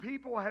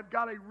people have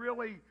got a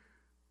really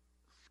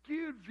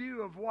skewed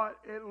view of what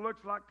it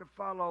looks like to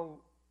follow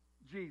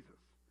Jesus.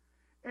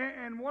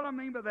 And what I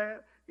mean by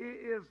that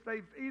is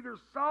they've either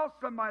saw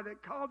somebody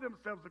that called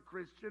themselves a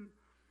Christian,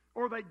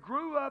 or they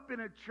grew up in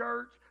a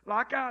church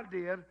like I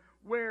did,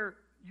 where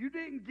you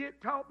didn't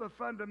get taught the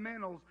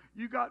fundamentals,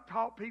 you got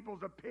taught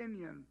people's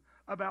opinion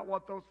about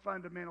what those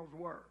fundamentals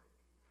were.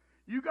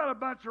 You got a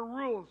bunch of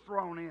rules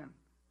thrown in.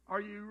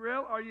 Are you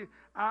real?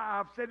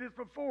 I've said this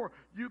before.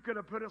 You could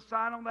have put a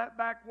sign on that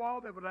back wall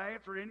that would have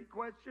answered any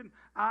question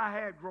I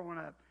had growing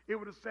up. It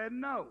would have said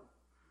no.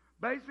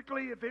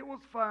 Basically, if it was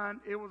fun,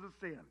 it was a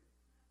sin.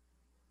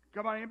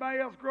 Come on, anybody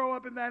else grow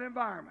up in that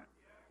environment?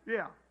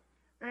 Yeah.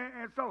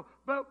 And so,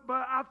 but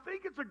I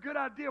think it's a good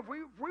idea if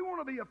we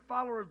want to be a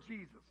follower of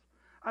Jesus.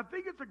 I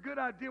think it's a good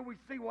idea we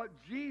see what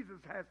Jesus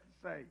has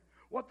to say,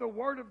 what the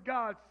Word of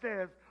God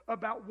says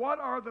about what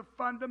are the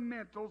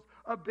fundamentals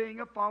of being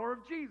a follower of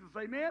Jesus.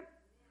 Amen?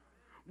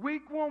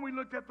 Week 1, we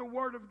looked at the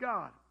Word of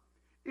God.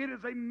 It is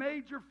a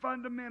major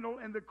fundamental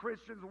in the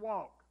Christian's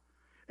walk.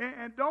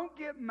 And don't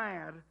get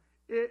mad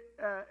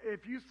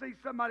if you see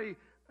somebody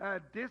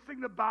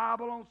dissing the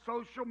Bible on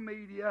social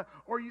media,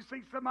 or you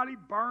see somebody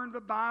burn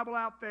the Bible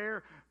out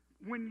there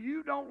when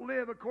you don't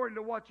live according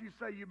to what you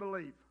say you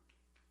believe.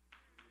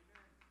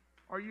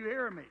 Are you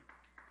hearing me?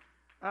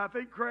 I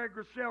think Craig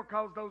Rochelle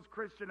calls those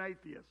Christian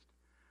atheists.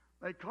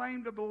 They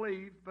claim to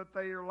believe, but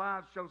their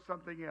lives show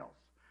something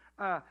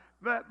else.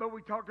 But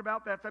we talked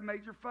about that's a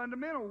major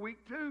fundamental. Week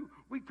 2,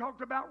 we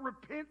talked about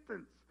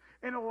repentance.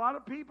 And a lot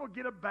of people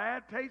get a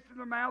bad taste in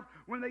their mouth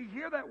when they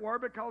hear that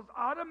word, because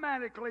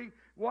automatically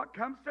what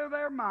comes to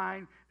their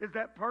mind is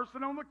that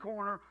person on the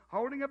corner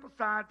holding up a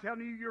sign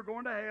telling you you're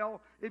going to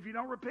hell if you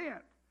don't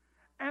repent.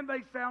 And they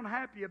sound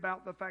happy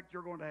about the fact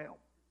you're going to hell.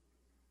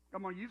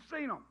 Come on, you've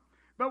seen them.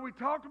 But we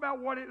talked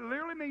about what it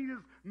literally means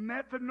is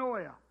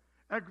metanoia.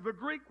 The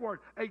Greek word,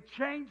 a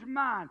changed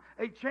mind,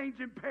 a change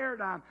in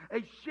paradigm, a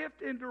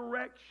shift in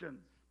directions.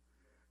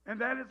 And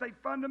that is a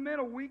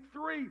fundamental. Week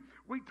 3,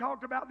 we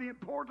talked about the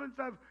importance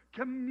of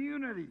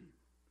community.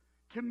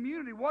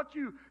 Community, what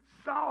you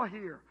saw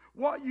here,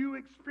 what you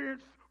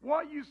experienced,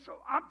 what you saw.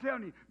 I'm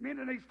telling you, me and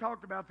Denise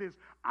talked about this.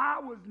 I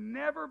was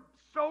never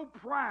so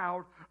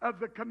proud of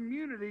the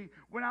community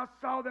when I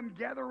saw them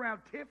gather around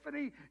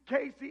Tiffany,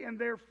 Casey, and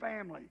their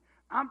family.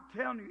 I'm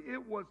telling you,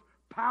 it was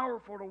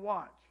powerful to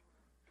watch.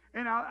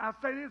 And I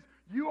say this,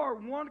 you are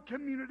one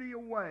community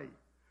away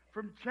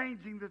from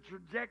changing the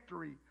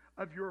trajectory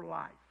of your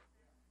life.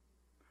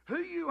 Who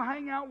you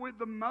hang out with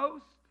the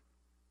most,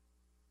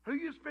 who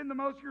you spend the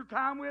most of your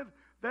time with,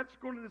 that's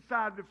going to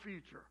decide the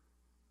future,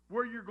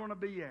 where you're going to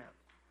be at.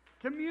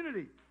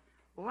 Community.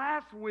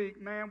 Last week,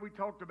 man, we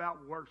talked about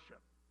worship.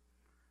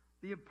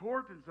 The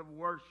importance of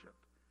worship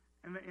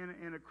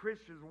in a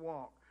Christian's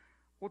walk.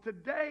 Well,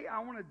 today I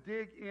want to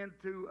dig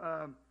into,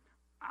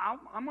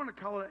 I'm going to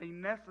call it a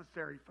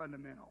necessary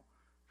fundamental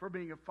for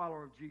being a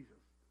follower of Jesus.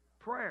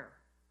 Prayer.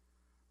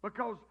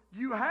 Because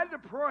you had to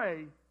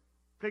pray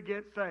to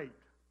get saved.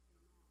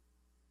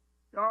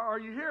 Are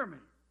you hearing me?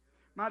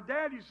 My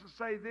dad used to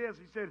say this.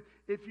 He said,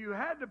 if you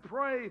had to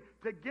pray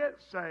to get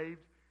saved,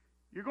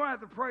 you're going to have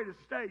to pray to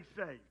stay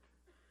saved.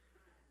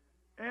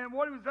 And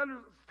what he was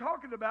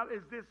talking about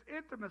is this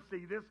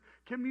intimacy, this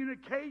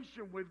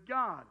communication with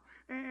God.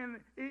 And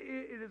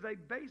it is a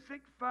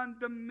basic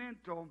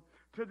fundamental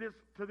to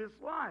this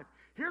life.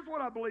 Here's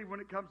what I believe when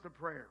it comes to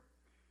prayer.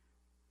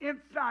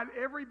 Inside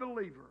every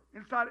believer,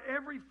 inside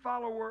every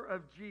follower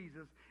of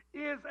Jesus,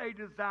 is a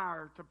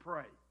desire to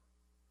pray.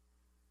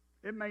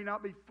 It may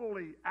not be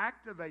fully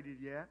activated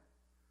yet,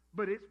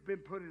 but it's been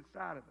put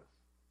inside of us.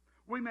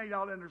 We may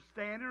not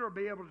understand it or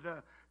be able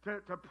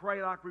to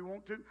pray like we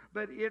want to,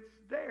 but it's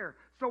there.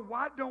 So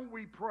why don't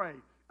we pray?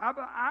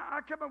 I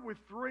come up with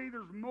 3.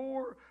 There's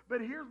more, but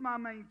here's my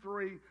main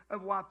 3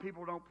 of why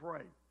people don't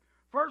pray.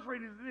 First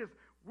reason is this.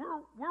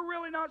 We're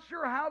really not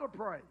sure how to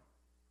pray,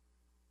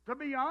 to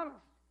be honest.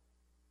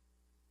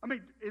 I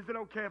mean, is it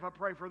okay if I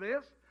pray for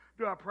this?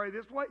 Do I pray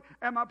this way?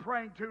 Am I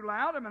praying too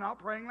loud? Am I not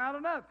praying loud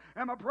enough?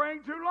 Am I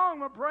praying too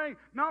long? Am I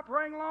not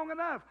praying long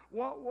enough?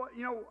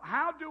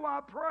 How do I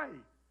pray?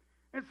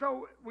 And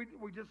so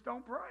we just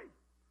don't pray.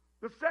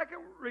 The second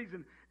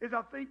reason is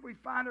I think we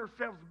find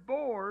ourselves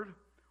bored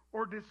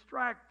or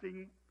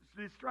distracted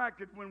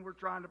when we're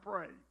trying to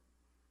pray.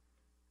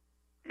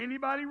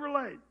 Anybody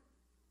relate?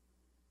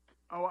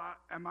 Oh,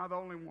 am I the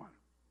only one?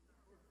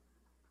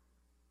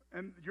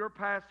 And your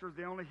pastor's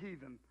the only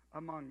heathen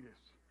among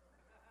us.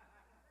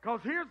 Because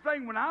here's the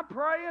thing, when I'm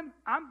praying,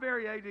 I'm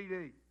very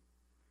ADD.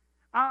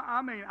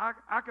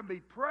 I can be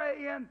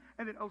praying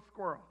and then, oh,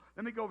 squirrel,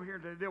 let me go over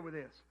here and deal with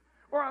this.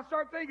 Or I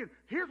start thinking,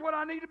 here's what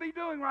I need to be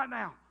doing right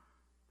now.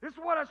 This is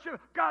what I should.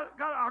 God,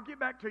 I'll get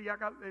back to you.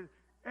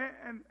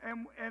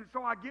 And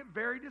so I get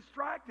very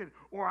distracted,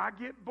 or I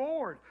get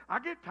bored. I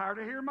get tired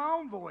of hearing my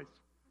own voice.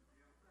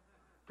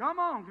 Come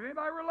on, can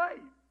anybody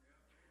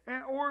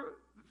relate? Or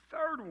the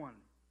third one,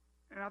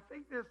 and I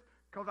think this,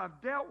 because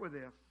I've dealt with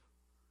this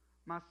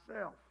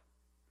myself.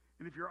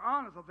 And if you're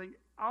honest, I think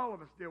all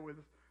of us deal with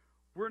this.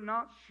 We're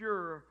not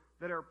sure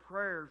that our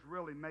prayers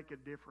really make a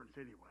difference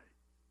anyway.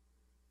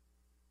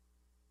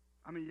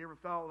 I mean, you ever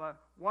thought,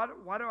 why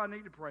do I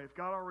need to pray? If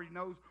God already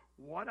knows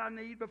what I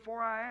need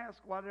before I ask,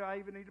 why do I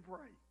even need to pray?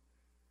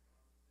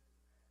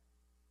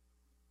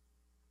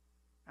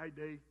 Hey,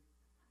 D.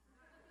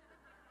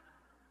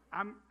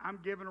 I'm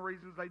giving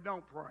reasons they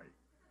don't pray.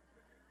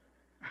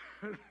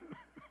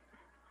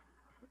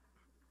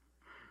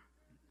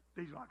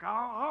 He's like,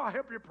 I'll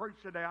help you preach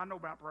today. I know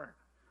about prayer.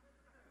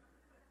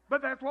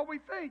 But that's what we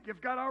think.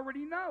 If God already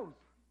knows,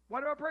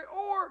 why do I pray?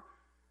 Or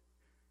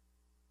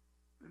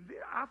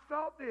I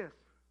thought this: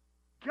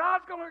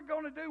 God's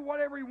going to do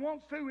whatever He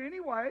wants to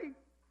anyway.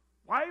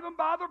 Why even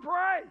bother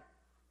pray?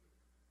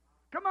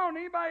 Come on,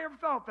 anybody ever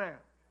thought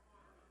that?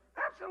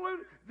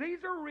 Absolutely.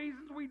 These are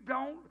reasons we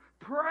don't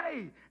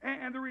pray.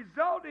 And the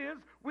result is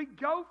we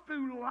go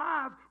through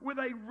life with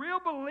a real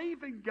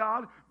belief in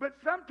God, but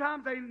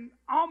sometimes an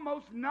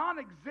almost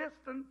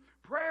non-existent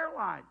prayer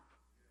life.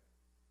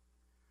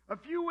 A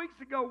few weeks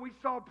ago, we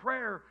saw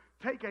prayer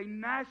take a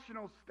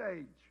national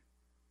stage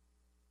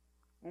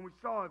when we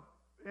saw an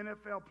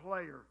NFL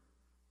player,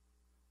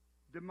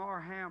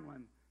 Damar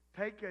Hamlin,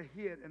 take a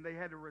hit, and they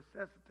had to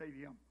resuscitate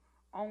him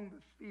on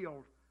the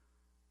field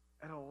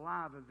at a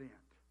live event.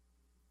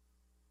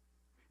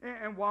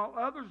 And while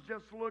others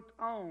just looked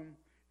on,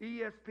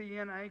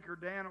 ESPN anchor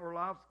Dan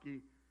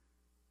Orlovsky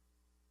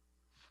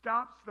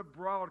stops the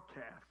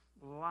broadcast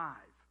live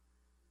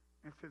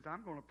and says,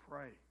 I'm going to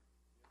pray.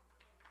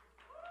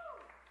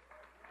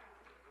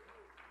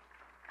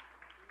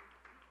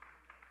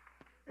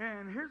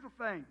 And here's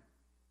the thing.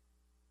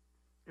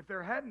 If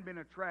there hadn't been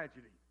a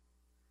tragedy,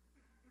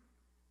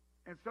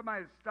 and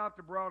somebody had stopped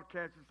the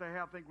broadcast and say, hey,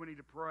 I think we need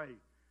to pray,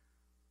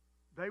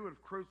 they would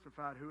have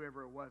crucified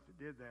whoever it was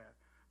that did that.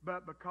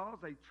 But because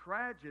a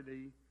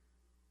tragedy,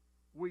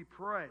 we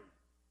pray.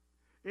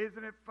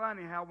 Isn't it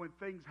funny how when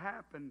things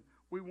happen,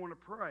 we want to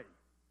pray?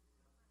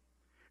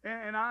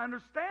 And I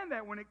understand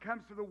that when it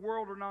comes to the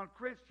world or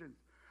non-Christians.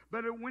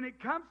 But when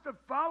it comes to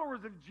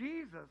followers of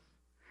Jesus,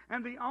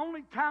 and the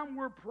only time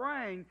we're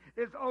praying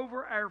is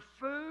over our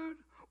food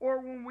or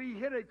when we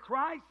hit a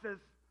crisis,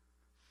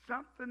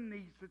 something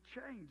needs to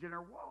change in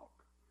our walk.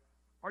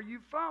 Are you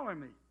following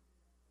me?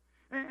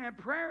 And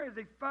prayer is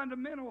a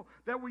fundamental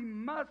that we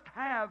must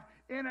have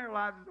in our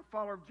lives as a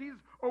follower of Jesus,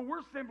 or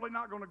we're simply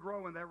not going to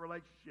grow in that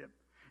relationship.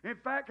 In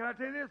fact, can I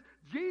tell you this?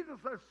 Jesus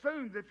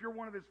assumes if you're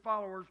one of his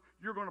followers,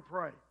 you're going to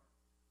pray.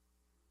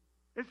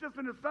 It's just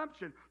an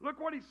assumption. Look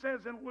what he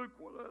says in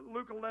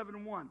Luke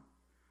 11:1.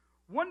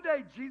 One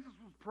day Jesus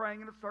was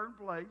praying in a certain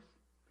place.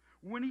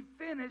 When he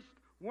finished,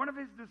 one of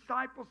his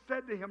disciples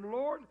said to him,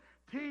 Lord,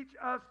 teach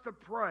us to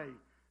pray,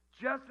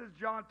 just as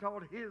John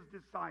taught his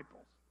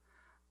disciples.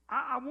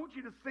 I want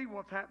you to see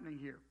what's happening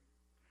here.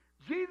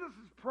 Jesus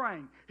is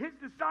praying. His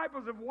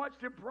disciples have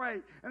watched him pray,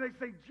 and they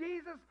say,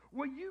 Jesus,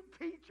 will you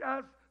teach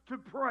us to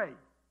pray?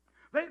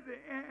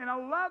 And I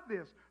love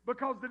this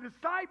because the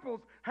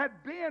disciples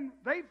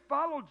they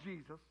followed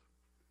Jesus,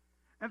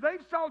 and they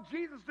saw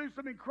Jesus do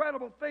some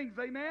incredible things.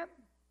 Amen?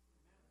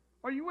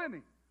 Are you with me?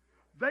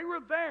 They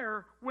were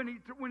there when he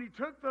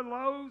took the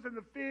loaves and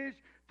the fish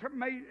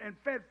and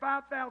fed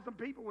 5,000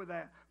 people with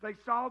that. They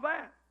saw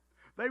that.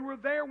 They were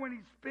there when he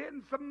spit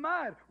in some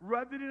mud,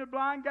 rubbed it in a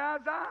blind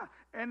guy's eye,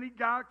 and the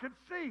guy could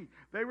see.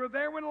 They were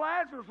there when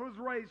Lazarus was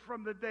raised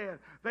from the dead.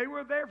 They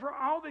were there for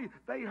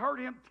they heard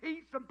him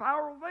teach some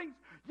powerful things.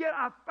 Yet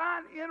I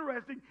find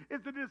interesting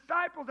is the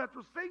disciples,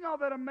 after seeing all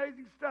that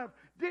amazing stuff,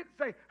 didn't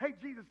say, hey,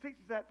 Jesus, teach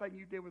us that thing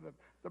you did with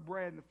the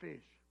bread and the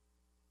fish.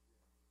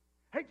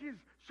 Hey, Jesus,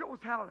 show us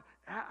how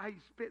you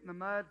spit in the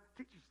mud.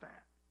 Teach us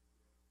that.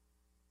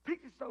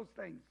 Teach us those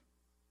things.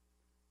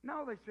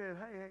 No, they said,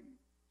 hey,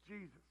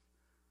 Jesus,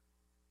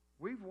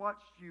 we've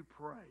watched you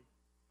pray,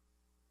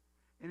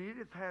 and it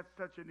has had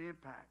such an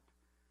impact.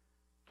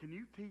 Can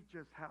you teach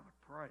us how to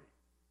pray?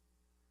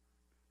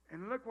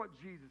 And look what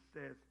Jesus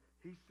says.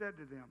 He said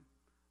to them,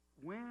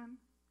 when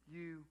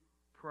you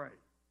pray.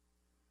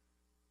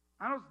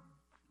 I know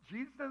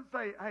Jesus doesn't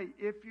say, hey,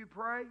 if you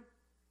pray.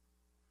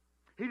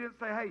 He didn't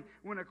say, hey,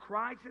 when a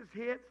crisis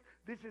hits,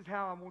 this is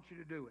how I want you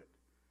to do it.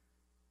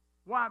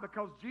 Why?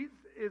 Because Jesus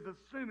is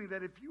assuming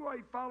that if you are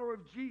a follower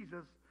of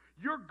Jesus,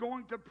 you're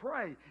going to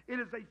pray. It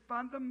is a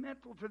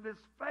fundamental to this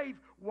faith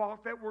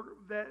walk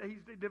that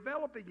he's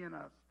developing in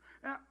us.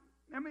 Now,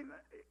 I mean,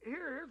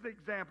 here's the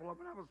example of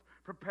when I was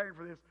preparing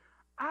for this.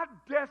 I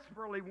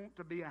desperately want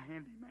to be a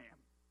handyman.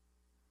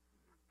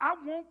 I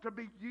want to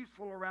be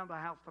useful around the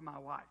house to my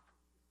wife.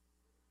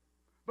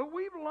 But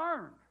we've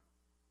learned,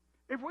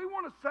 if we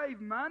want to save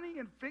money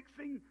in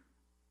fixing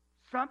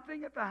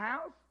something at the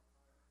house,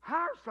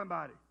 hire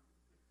somebody.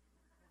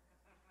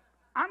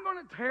 I'm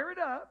going to tear it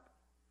up,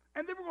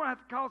 and then we're going to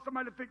have to call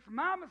somebody to fix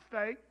my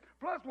mistake,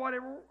 plus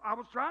whatever I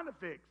was trying to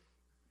fix.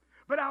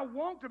 But I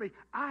want to be.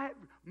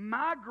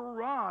 My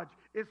garage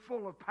is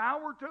full of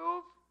power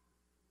tools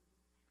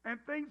and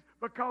things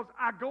because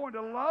I go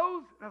into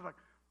Lowe's, and I was like,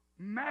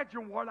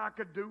 imagine what I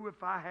could do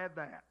if I had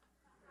that.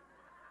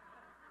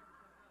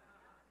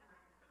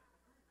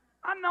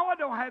 I know I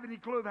don't have any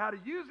clue of how to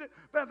use it,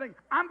 but I think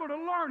I'm going to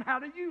learn how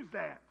to use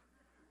that.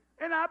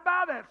 And I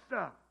buy that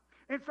stuff.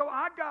 And so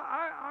I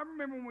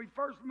remember when we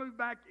first moved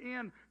back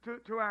in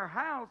to our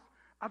house,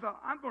 I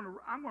thought, I'm going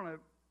to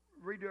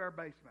redo our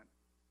basement.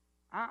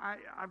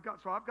 I've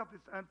got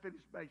this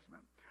unfinished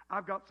basement.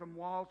 I've got some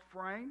walls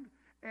framed,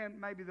 and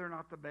maybe they're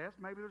not the best.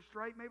 Maybe they're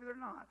straight, maybe they're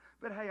not.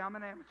 But hey, I'm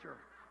an amateur.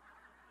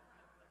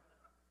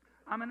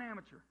 I'm an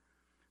amateur.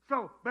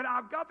 So, but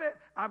I've got that.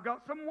 I've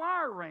got some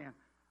wire ran.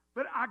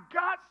 But I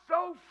got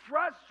so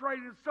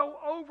frustrated, so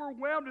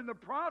overwhelmed in the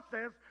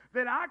process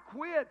that I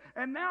quit,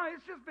 and now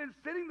it's just been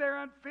sitting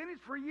there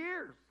unfinished for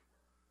years.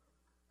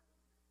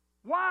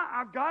 Why?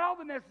 I've got all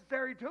the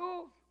necessary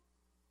tools,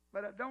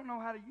 but I don't know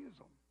how to use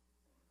them.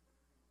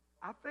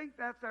 I think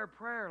that's our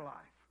prayer life.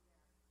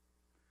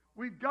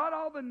 We've got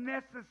all the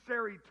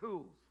necessary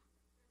tools,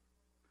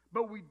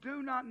 but we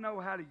do not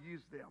know how to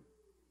use them.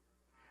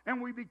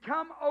 And we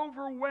become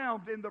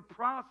overwhelmed in the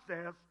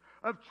process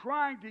of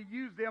trying to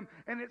use them,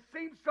 and it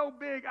seems so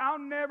big, I'll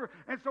never.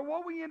 And so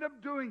what we end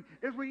up doing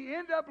is we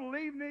end up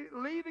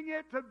leaving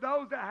it to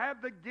those that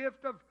have the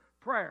gift of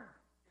prayer.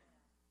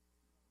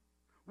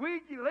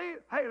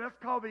 Hey, let's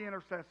call the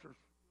intercessors.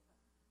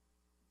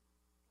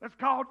 Let's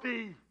call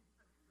D.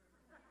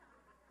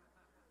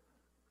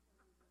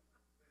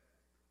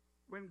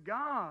 When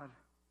God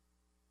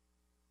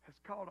has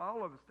called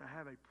all of us to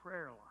have a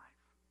prayer life.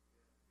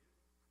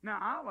 Now,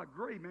 I'll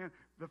agree, man,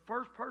 the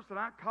first person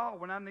I call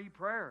when I need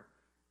prayer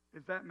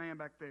is that man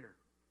back there.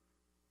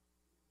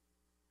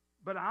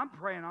 But I'm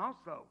praying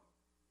also.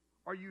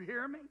 Are you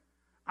hearing me?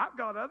 I've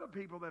got other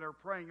people that are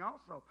praying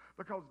also,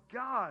 because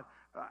God,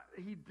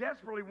 He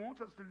desperately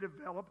wants us to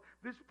develop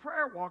this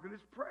prayer walk and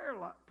this prayer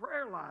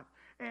life.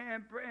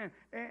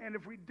 And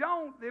if we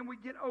don't, then we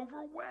get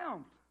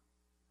overwhelmed.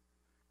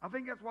 I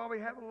think that's why we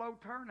have a low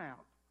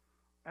turnout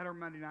at our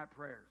Monday night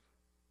prayers.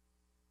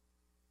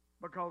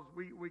 Because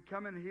we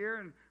come in here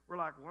and we're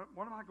like,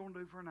 what am I going to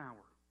do for an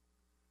hour?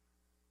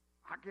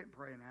 I can't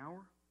pray an hour.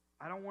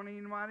 I don't want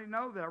anybody to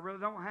know that I really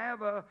don't have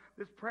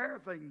this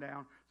prayer thing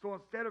down. So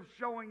instead of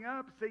showing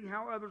up, seeing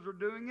how others are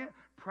doing it,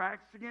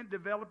 practicing it,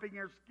 developing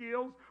our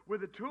skills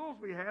with the tools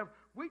we have,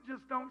 we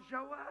just don't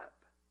show up.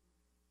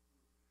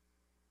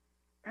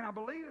 And I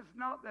believe it's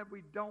not that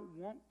we don't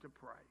want to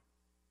pray.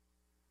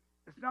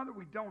 It's not that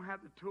we don't have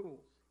the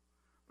tools.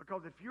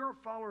 Because if you're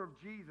a follower of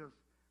Jesus,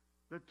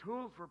 the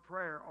tools for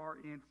prayer are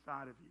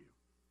inside of you.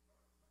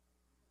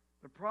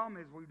 The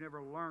problem is we've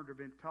never learned or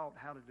been taught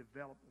how to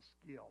develop the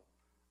skill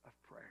of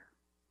prayer.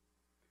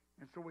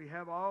 And so we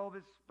have all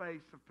this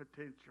space of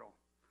potential,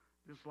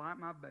 just like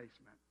my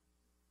basement.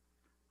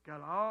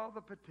 Got all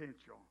the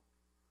potential,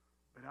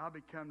 but I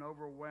become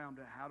overwhelmed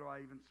at how do I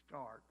even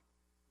start.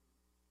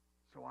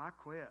 So I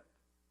quit.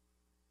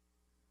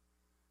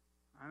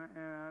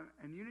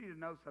 And you need to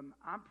know something.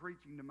 I'm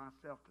preaching to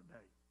myself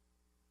today.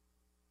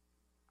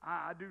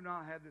 I do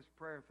not have this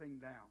prayer thing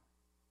down.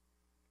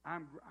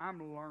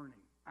 I'm learning.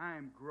 I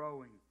am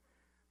growing.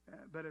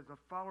 But as a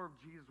follower of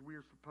Jesus, we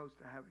are supposed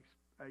to have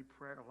a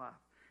prayer life.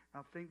 I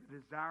think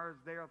the desire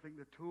is there. I think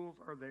the tools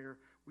are there.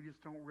 We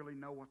just don't really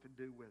know what to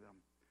do with them.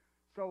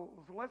 So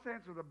let's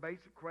answer the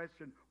basic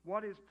question.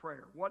 What is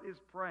prayer? What is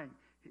praying?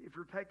 If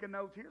you're taking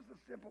notes, here's the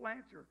simple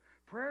answer.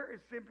 Prayer is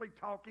simply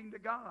talking to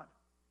God.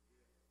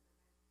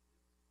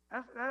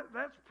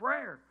 That's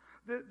prayer.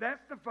 That's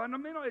the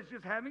fundamental. It's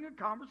just having a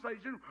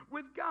conversation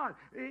with God.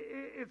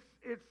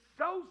 It's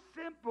so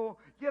simple,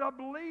 yet I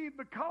believe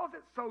because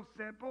it's so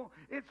simple,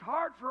 it's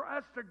hard for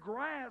us to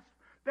grasp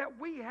that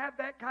we have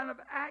that kind of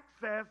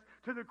access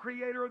to the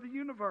Creator of the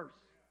universe.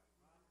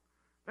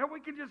 That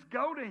we can just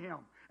go to Him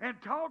and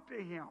talk to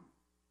Him.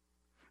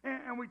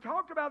 And we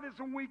talked about this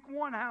in week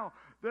 1, how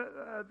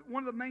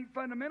one of the main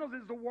fundamentals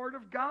is the Word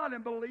of God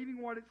and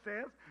believing what it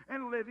says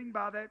and living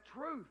by that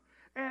truth.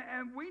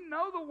 And we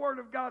know the Word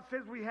of God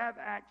says we have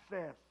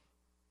access.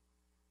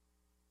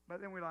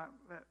 But then we're like,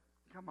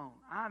 come on,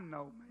 I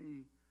know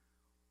me.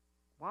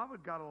 Why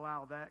would God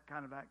allow that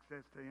kind of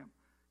access to Him?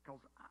 Because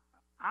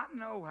I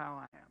know how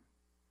I am.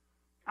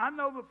 I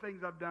know the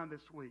things I've done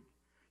this week.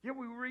 Yet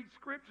we read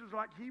scriptures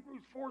like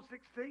Hebrews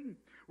 4:16,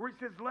 where it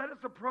says, let us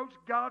approach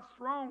God's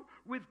throne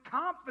with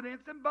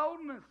confidence and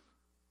boldness.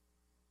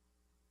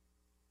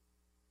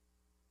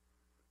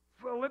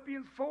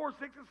 Philippians 4:6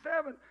 and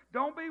 7.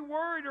 Don't be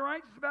worried or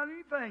anxious about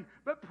anything,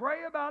 but pray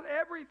about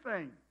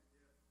everything.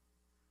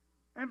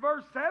 And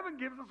verse 7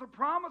 gives us a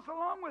promise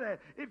along with that.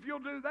 If you'll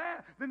do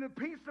that, then the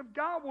peace of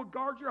God will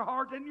guard your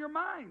heart and your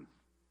minds.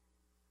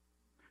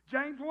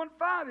 James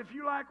 1:5. If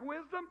you lack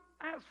wisdom,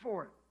 ask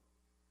for it.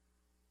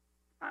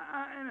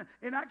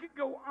 And I could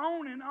go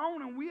on,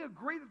 and we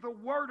agree that the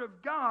Word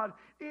of God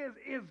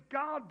is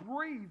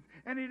God-breathed,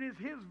 and it is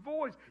His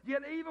voice.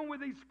 Yet even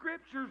with these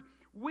scriptures,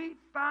 we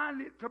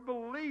find it to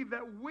believe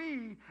that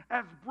we,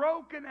 as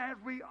broken as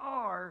we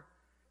are,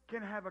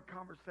 can have a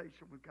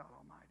conversation with God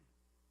Almighty.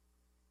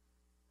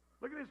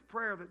 Look at this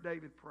prayer that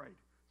David prayed.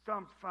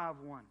 Psalms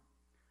 5:1.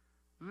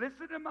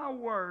 Listen to my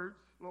words,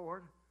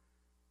 Lord.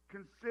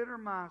 Consider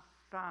my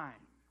sighing.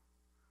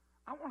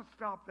 I want to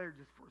stop there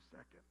just for a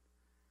second.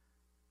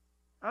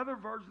 Other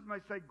versions may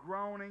say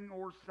groaning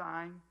or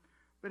sighing.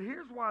 But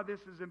here's why this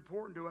is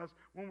important to us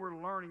when we're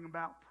learning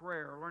about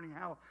prayer, learning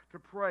how to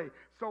pray.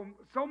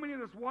 So many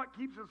of us, what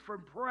keeps us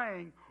from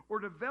praying or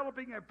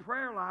developing a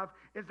prayer life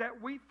is that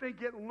we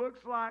think it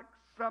looks like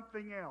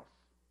something else.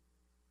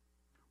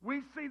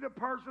 We see the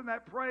person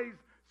that prays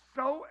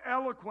so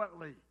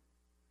eloquently.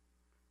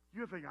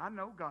 You think, I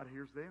know God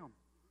hears them.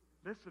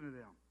 Listen to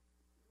them.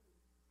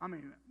 I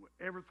mean,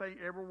 every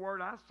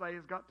word I say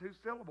has got 2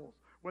 syllables,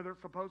 whether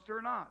it's supposed to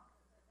or not.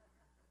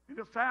 In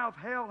the South,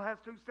 hell has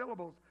 2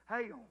 syllables.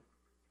 Hail.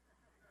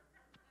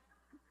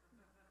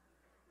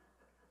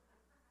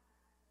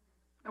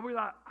 And we're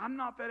like, I'm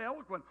not that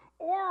eloquent.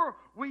 Or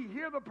we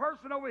hear the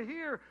person over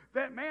here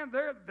that, man,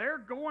 they're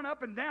going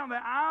up and down the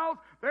aisles.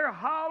 They're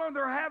hollering.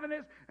 They're having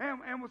this. And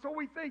so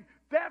we think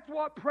that's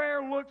what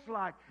prayer looks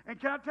like. And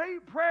can I tell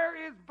you,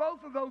 prayer is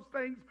both of those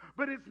things,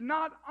 but it's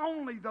not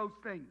only those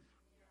things.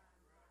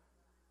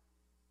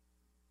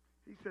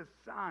 He says,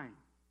 sign.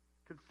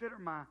 Consider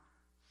my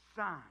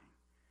sign.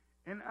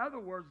 In other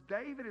words,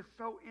 David is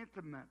so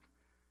intimate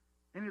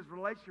in his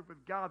relationship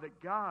with God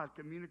that God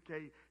can even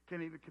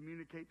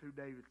communicate through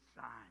David's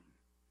sign.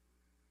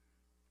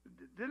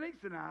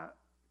 Denise and I,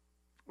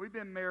 we've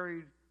been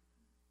married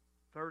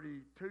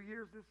 32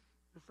 years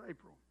this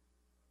April.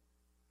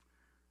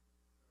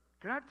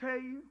 Can I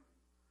tell you,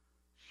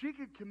 she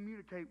could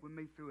communicate with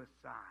me through a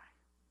sigh.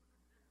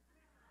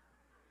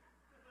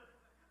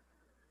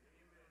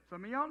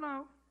 Some of y'all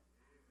know.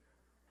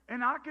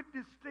 And I could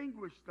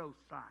distinguish those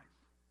signs.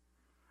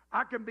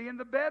 I can be in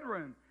the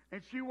bedroom,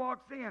 and she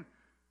walks in.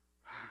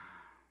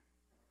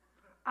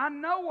 I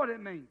know what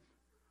it means.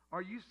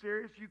 Are you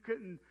serious? You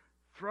couldn't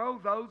throw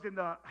those in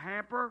the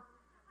hamper?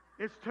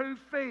 It's 2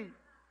 feet.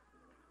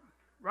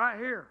 Right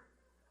here.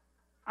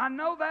 I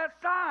know that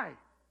sigh.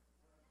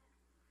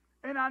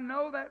 And I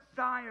know that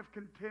sigh of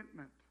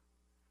contentment.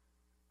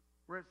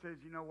 Where it says,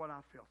 you know what? I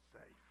feel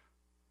safe.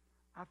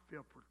 I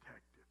feel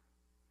protected.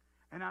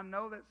 And I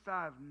know that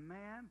sigh of,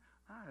 man,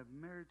 I have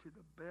married to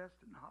the best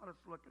and hottest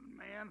looking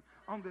man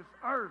on this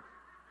earth.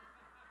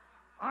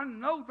 I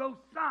know those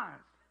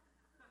sighs.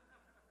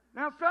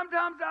 Now,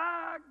 sometimes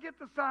I get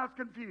the sighs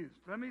confused.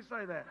 Let me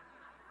say that.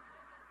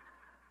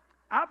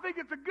 I think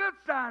it's a good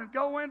sign to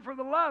go in for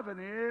the loving.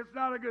 It's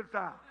not a good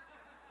sign.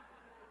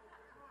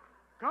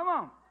 Come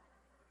on.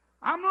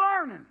 I'm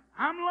learning.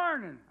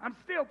 I'm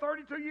still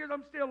 32 years,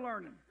 I'm still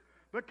learning.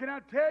 But can I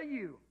tell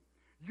you,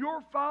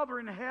 your Father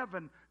in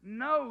heaven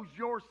knows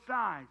your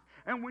sighs.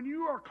 And when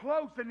you are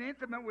close and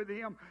intimate with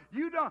Him,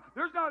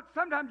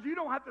 sometimes you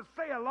don't have to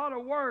say a lot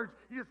of words.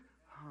 You just,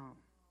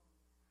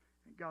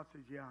 And God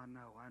says, yeah, I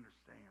know, I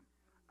understand.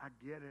 I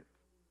get it.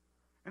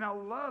 And I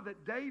love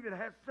that David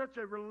has such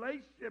a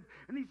relationship.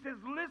 And he says,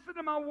 listen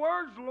to my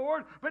words,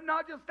 Lord. But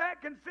not just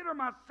that, consider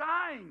my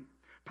sighing.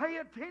 Pay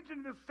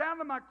attention to the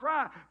sound of my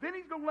cry. Then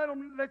he's going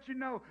to let you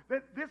know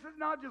that this is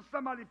not just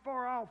somebody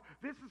far off.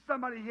 This is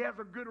somebody he has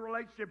a good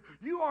relationship.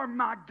 You are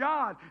my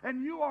God,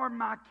 and you are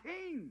my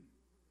King.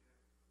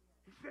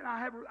 He said,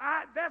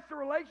 that's the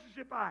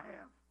relationship I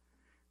have.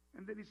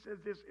 And then he says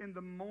this, in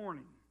the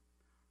morning,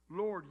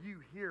 Lord, you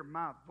hear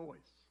my voice.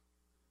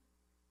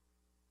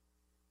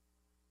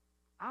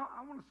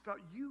 I want to start.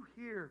 You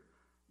hear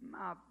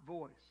my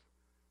voice.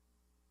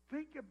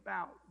 Think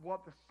about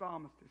what the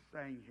psalmist is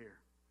saying here.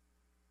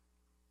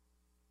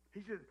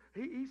 He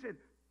said,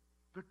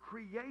 the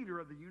creator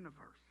of the universe,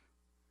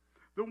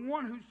 the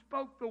one who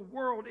spoke the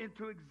world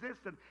into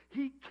existence,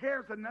 he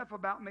cares enough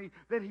about me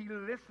that he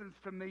listens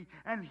to me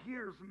and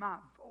hears my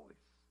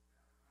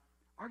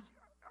voice.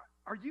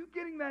 Are you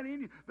getting that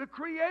in you? The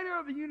creator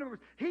of the universe,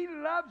 he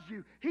loves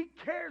you. He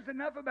cares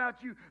enough about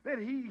you that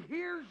he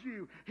hears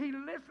you. He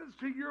listens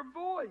to your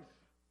voice.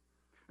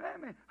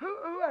 Man,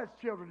 who has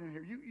children in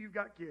here? You've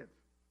got kids.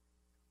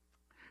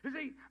 You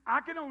see,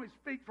 I can only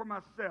speak for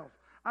myself.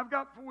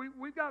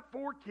 We've got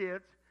 4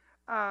 kids.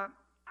 How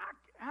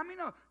many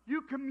know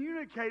you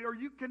communicate or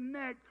you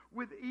connect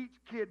with each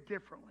kid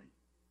differently?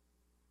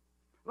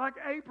 Like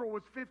April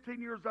was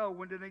 15 years old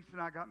when Denise and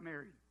I got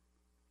married.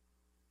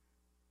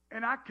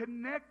 And I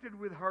connected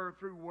with her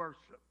through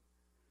worship.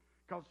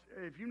 Because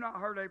if you've not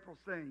heard April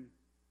sing,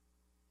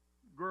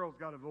 girl's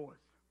got a voice.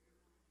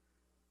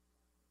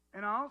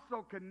 And I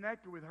also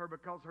connected with her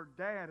because her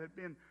dad had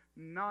been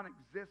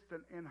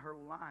non-existent in her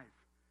life.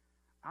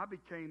 I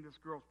became this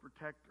girl's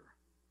protector.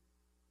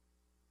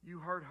 You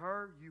heard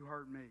her, you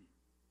heard me.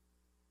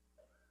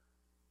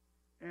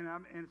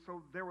 And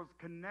so there was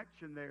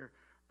connection there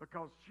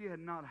because she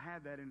had not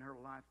had that in her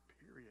life,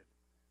 period.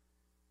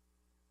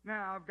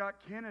 Now, I've got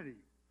Kennedy.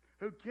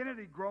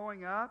 Kennedy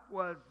growing up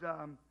was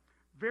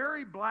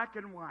very black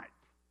and white.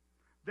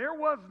 There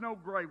was no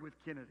gray with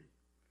Kennedy.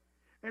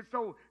 And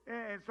so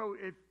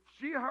if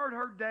she heard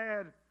her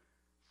dad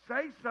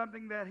say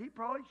something that he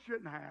probably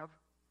shouldn't have,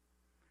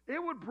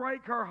 it would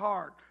break her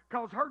heart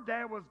because her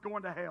dad was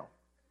going to hell.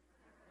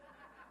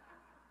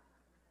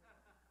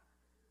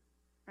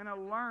 And I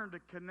learned to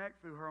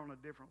connect through her on a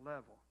different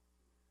level.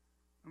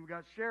 And we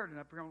got Sheridan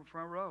up here on the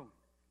front row.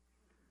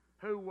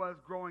 who was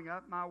growing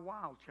up my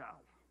wild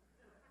child.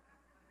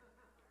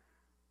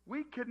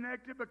 We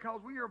connected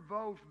because we are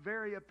both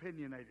very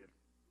opinionated.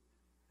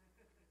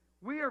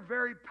 We are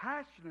very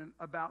passionate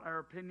about our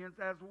opinions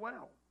as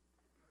well.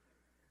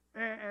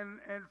 And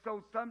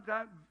so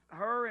sometimes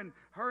her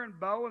and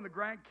Bo and the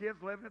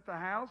grandkids living at the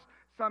house,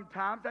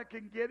 sometimes that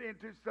can get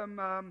into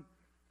some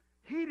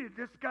heated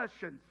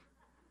discussions.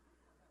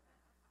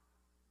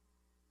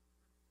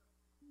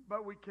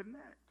 But we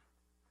connect.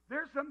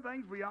 There's some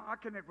things I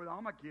connect with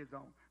all my kids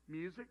on.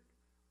 Music,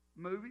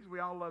 movies. We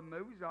all love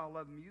movies. We all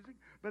love music.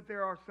 But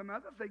there are some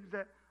other things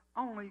that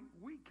only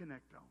we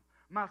connect on.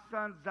 My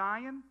son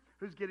Zion,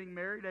 who's getting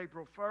married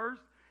April 1st,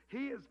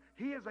 he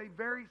is a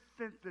very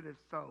sensitive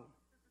soul.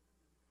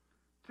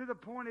 To the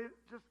point it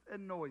just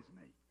annoys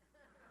me.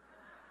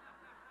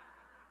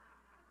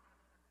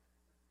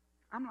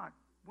 I'm like,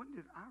 when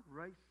did I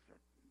race it?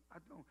 I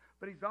don't.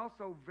 But he's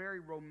also very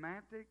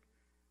romantic.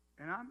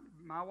 And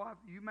my wife,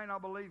 you may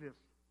not believe this,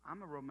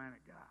 I'm a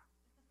romantic guy.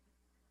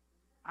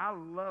 I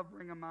love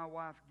bringing my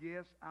wife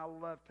gifts. I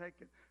love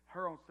taking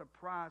her on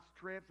surprise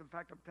trips. In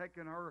fact, I'm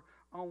taking her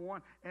on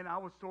one. And I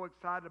was so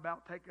excited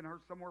about taking her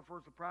somewhere for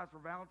a surprise for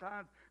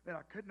Valentine's that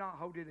I could not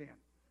hold it in.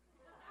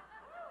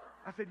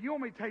 I said, you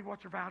want me to tell you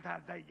what your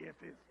Valentine's Day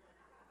gift is?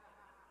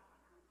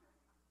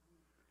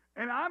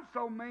 And I'm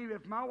so mean,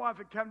 if my wife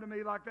had come to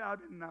me like that, I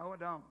didn't know, I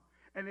don't.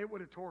 And it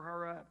would have tore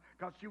her up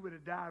because she would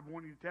have died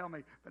wanting to tell me.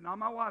 But not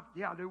my wife,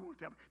 yeah, I do want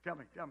to tell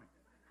me.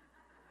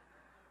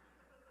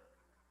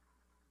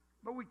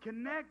 But we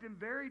connect in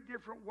very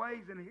different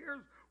ways, and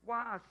here's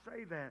why I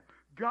say that.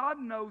 God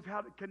knows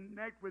how to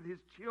connect with His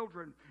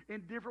children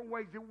in different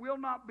ways. It will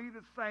not be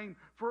the same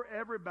for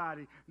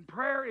everybody.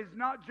 Prayer is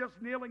not just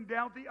kneeling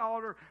down at the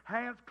altar,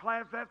 hands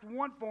clasped. That's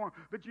one form.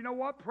 But you know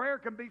what? Prayer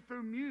can be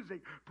through music.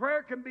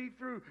 Prayer can be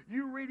through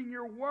you reading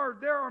your word.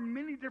 There are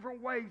many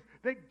different ways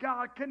that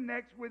God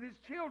connects with His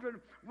children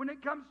when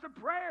it comes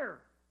to prayer.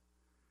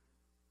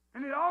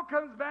 And it all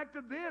comes back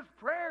to this.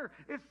 Prayer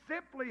is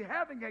simply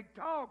having a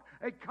talk,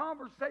 a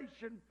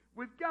conversation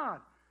with God.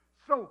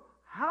 So,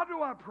 how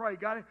do I pray,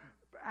 God?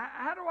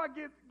 How do I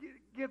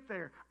get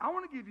there? I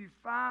want to give you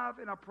 5,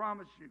 and I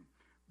promise you,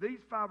 these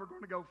 5 are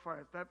going to go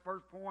fast. That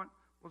first point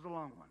was a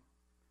long one.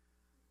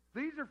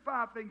 These are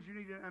 5 things you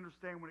need to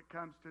understand when it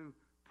comes to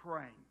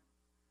praying.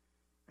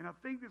 And I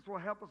think this will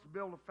help us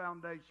build a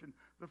foundation.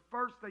 The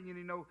first thing you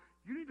need to know,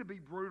 you need to be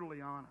brutally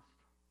honest.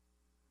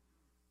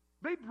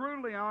 Be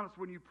brutally honest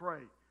when you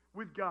pray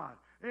with God.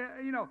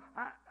 You know,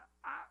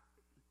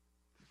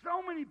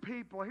 so many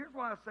people, here's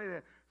why I say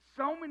that.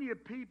 So many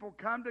people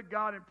come to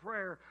God in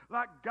prayer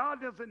like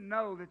God doesn't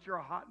know that you're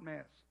a hot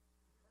mess.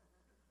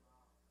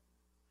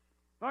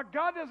 Like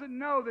God doesn't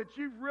know that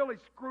you've really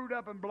screwed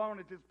up and blown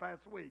it this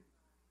past week.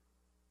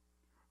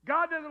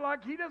 God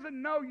doesn't He doesn't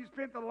know you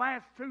spent the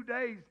last 2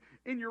 days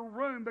in your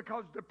room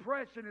because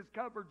depression has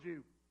covered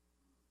you.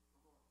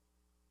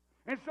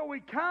 And so we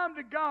come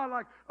to God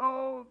like,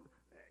 oh,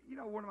 you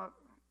know,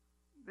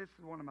 this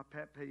is one of my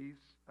pet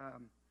peeves.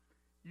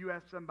 You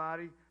ask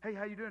somebody, hey,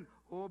 how you doing?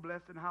 Oh,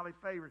 blessed and highly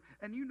favored.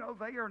 And you know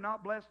they are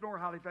not blessed nor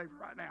highly favored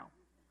right now.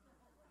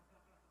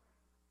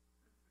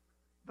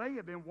 They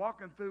have been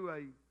walking through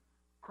a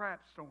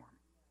crap storm.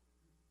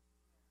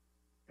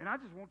 And I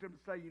just want them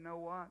to say, you know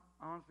what?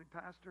 Honestly,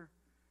 Pastor,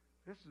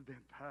 this has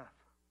been tough.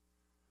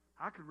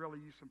 I could really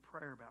use some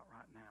prayer about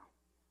right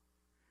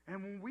now.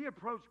 And when we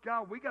approach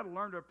God, we got to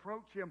learn to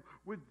approach Him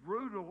with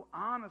brutal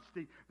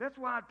honesty. That's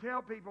why I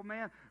tell people,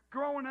 man,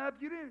 growing up,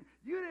 you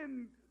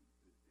didn't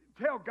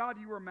tell God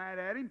you were mad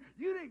at Him.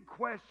 You didn't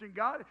question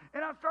God.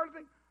 And I started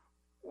thinking,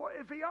 well,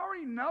 if He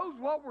already knows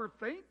what we're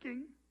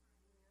thinking,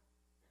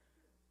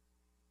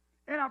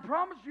 and I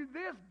promise you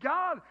this,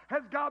 God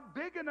has got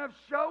big enough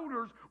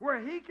shoulders where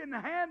He can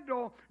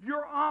handle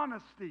your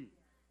honesty.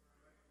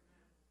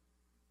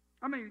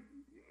 I mean,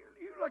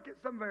 you look at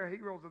some of our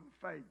heroes of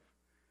the faith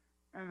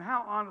and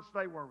how honest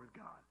they were with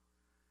God.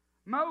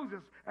 Moses,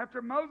 after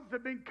Moses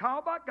had been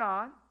called by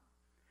God,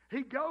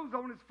 he goes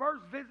on his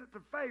first visit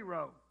to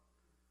Pharaoh.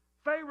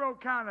 Pharaoh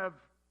kind of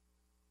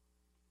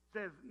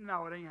says,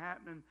 no, it ain't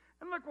happening.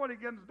 And look what he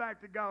comes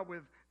back to God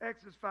with,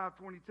 Exodus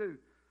 5:22.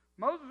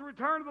 Moses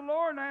returned to the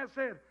Lord and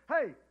said,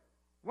 hey,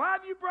 why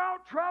have you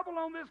brought trouble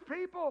on this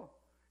people?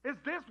 Is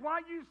this why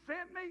you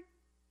sent me?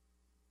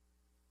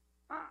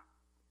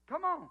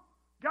 Come on.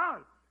 God,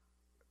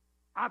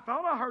 I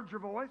thought I heard your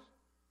voice.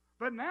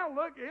 But now,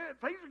 look,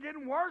 things are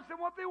getting worse than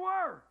what they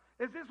were.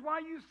 Is this why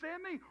you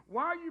sent me?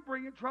 Why are you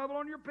bringing trouble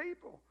on your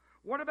people?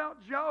 What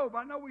about Job?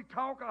 I know we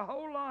talk a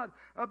whole lot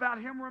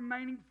about him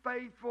remaining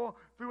faithful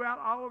throughout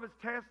all of his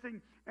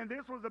testing. And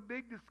this was a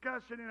big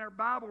discussion in our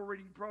Bible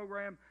reading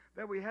program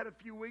that we had a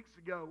few weeks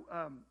ago.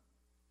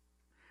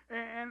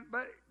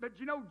 But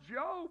you know,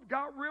 Job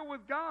got real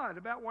with God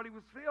about what he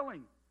was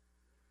feeling.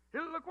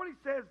 Look what he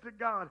says to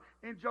God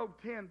in Job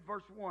 10,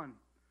 verse 1.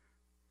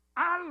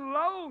 I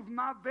loathe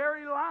my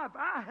very life.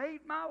 I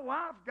hate my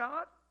life,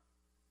 God.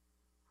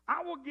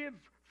 I will give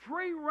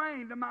free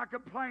rein to my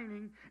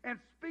complaining and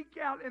speak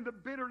out in the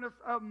bitterness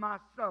of my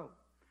soul.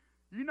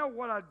 You know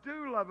what I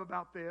do love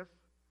about this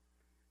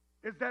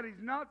is that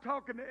he's not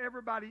talking to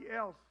everybody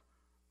else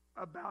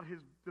about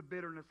the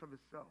bitterness of his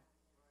soul.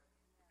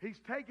 He's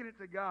taking it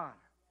to God.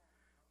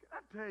 Can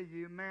I tell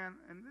you, man,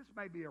 and this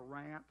may be a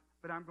rant,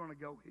 but I'm going to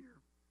go here.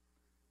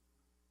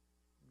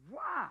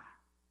 Why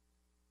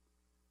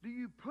do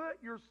you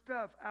put your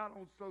stuff out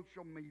on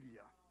social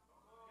media?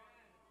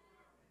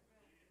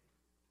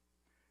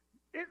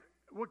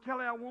 Well,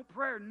 Kelly, I want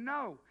prayer.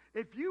 No.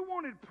 If you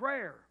wanted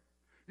prayer,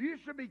 you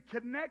should be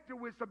connected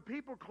with some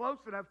people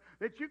close enough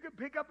that you can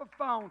pick up a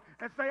phone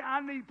and say,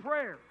 I need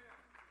prayer.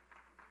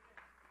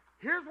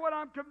 Here's what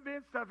I'm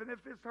convinced of, and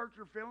if this hurts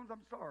your feelings,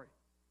 I'm sorry.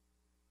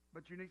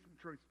 But you need some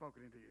truth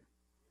spoken into you.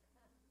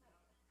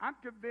 I'm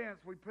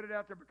convinced we put it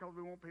out there because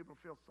we want people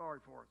to feel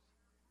sorry for us.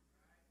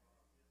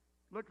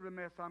 Look at the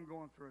mess I'm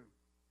going through.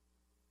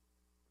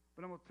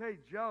 But I'm going to tell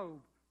you,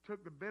 Job took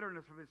the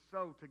bitterness of his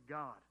soul to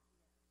God.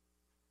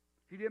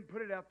 He didn't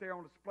put it out there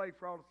on display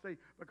for all to see.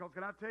 Because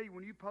can I tell you,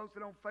 when you post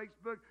it on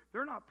Facebook,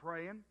 they're not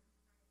praying.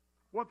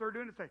 What they're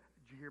doing is say,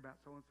 did you hear about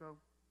so-and-so?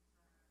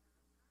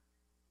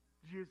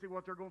 Did you see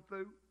what they're going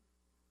through?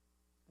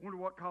 I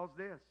wonder what caused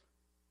this.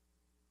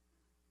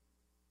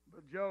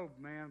 But Job,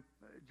 man,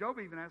 Job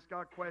even asked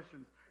God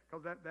questions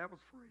because that was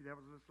free. That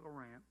was this little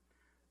rant.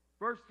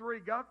 Verse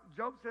 3,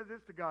 Job says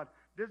this to God,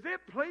 does it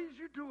please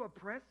you to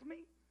oppress me?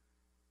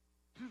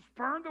 To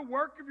spurn the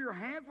work of your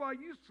hands while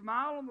you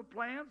smile on the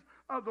plans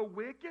of the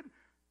wicked?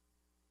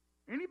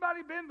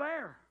 Anybody been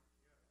there?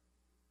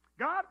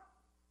 God,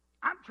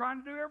 I'm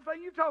trying to do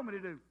everything you told me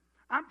to do.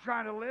 I'm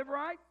trying to live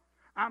right.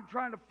 I'm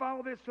trying to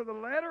follow this to the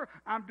letter.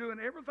 I'm doing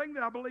everything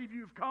that I believe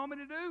you've called me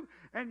to do.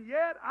 And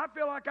yet, I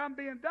feel like I'm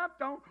being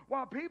dumped on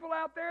while people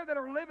out there that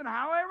are living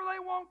however they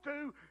want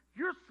to,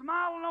 you're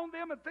smiling on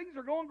them and things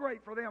are going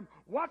great for them.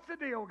 What's the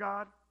deal,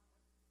 God?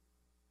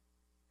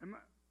 I'm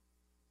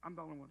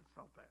the only one that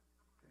thought that.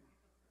 Okay.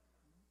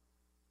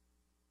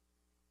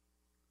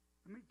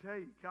 Let me tell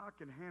you, God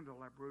can handle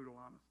that brutal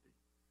honesty.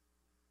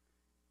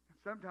 And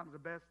sometimes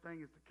the best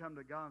thing is to come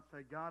to God and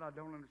say, God, I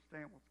don't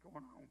understand what's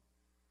going on.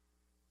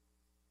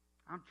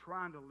 I'm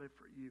trying to live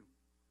for you.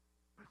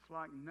 But it's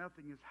like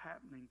nothing is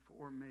happening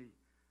for me.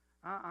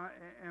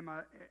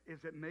 Is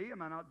it me?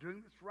 Am I not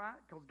doing this right?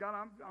 Because, God,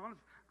 I'm honest,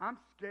 I'm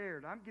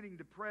scared. I'm getting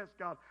depressed,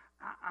 God.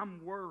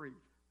 I'm worried.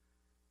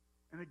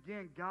 And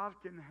again, God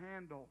can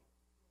handle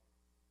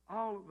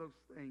all of those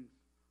things.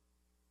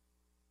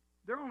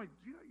 There are only,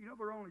 you know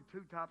there are only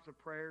two types of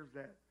prayers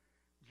that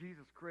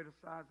Jesus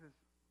criticizes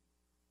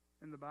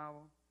in the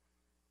Bible.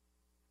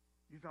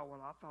 You thought,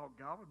 well, I thought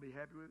God would be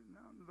happy with it.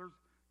 No, there's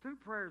two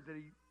prayers that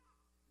he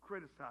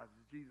criticizes,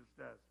 Jesus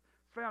does.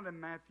 It's found in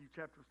Matthew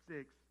chapter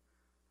 6,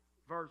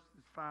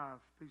 verses 5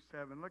 through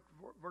 7. Look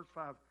at verse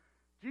 5.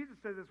 Jesus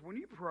says this, when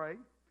you pray,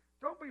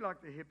 don't be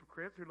like the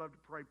hypocrites who love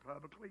to pray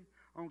publicly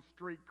on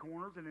street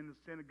corners and in the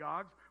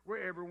synagogues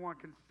where everyone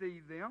can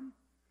see them.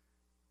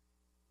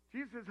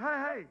 Jesus says,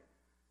 hey,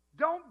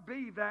 don't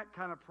be that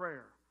kind of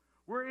prayer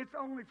where it's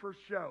only for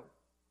show.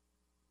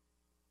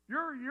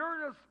 You're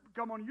just,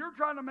 come on, you're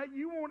trying to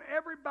you want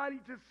everybody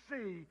to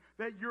see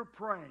that you're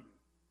praying.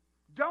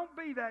 Don't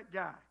be that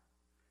guy.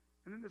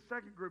 And then the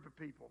second group of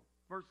people,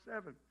 verse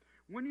 7.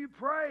 When you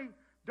pray,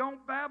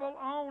 don't babble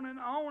on and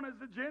on as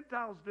the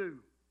Gentiles do.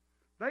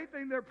 They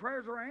think their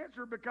prayers are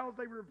answered because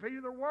they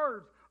repeated their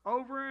words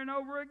over and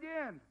over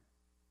again.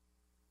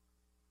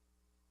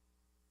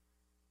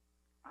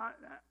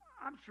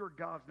 I'm sure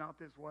God's not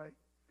this way.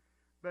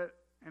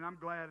 And I'm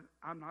glad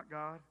I'm not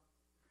God.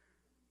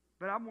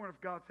 But I'm wondering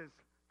if God says,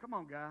 come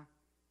on, guy.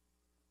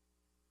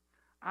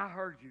 I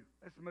heard you.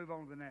 Let's move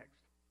on to the next.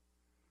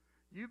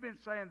 You've been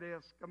saying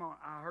this. Come on,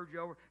 I heard you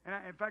over. And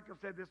in fact, I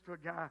said this to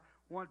a guy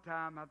one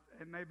time.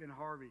 It may have been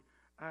Harvey.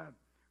 I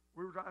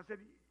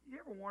said, you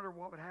ever wonder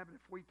what would happen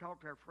if we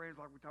talked to our friends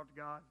like we talk to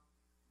God?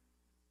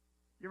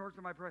 You ever heard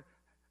somebody pray,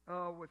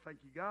 oh, well, thank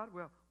you, God.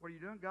 Well, what are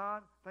you doing,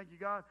 God? Thank you,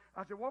 God.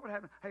 I said, what would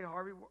happen? Hey,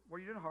 Harvey, what are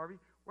you doing, Harvey?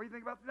 What do you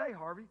think about today,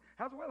 Harvey?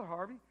 How's the weather,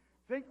 Harvey?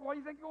 What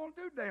do you think you're going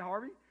to do today,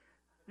 Harvey?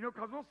 You know,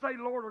 because we'll say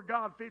Lord or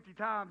God 50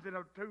 times in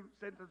a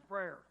 2-sentence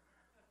prayer.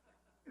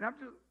 And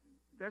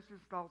that's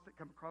just thoughts that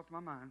come across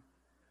my mind.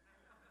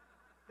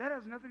 That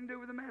has nothing to do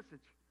with the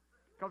message.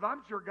 Because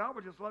I'm sure God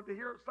would just love to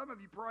hear some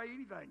of you pray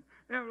anything.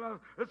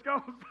 Let's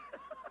go.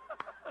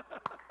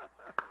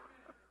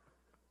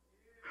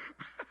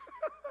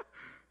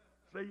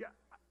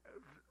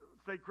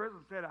 See, Chris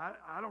said,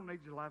 I don't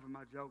need you to laugh at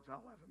my jokes.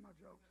 I'll laugh at my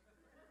jokes.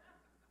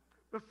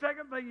 The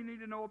second thing you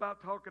need to know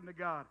about talking to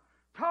God.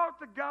 Talk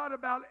to God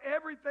about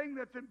everything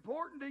that's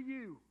important to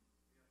you.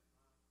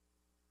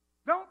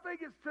 Don't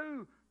think it's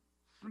too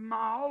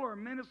small or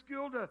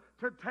minuscule to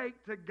take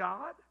to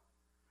God.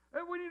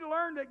 We need to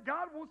learn that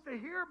God wants to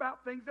hear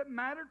about things that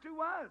matter to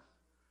us.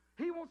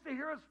 He wants to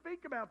hear us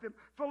speak about them.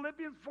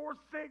 Philippians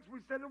 4:6, we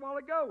said it a while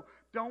ago.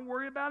 Don't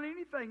worry about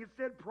anything. It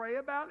said pray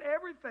about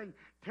everything.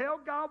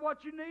 Tell God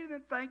what you need and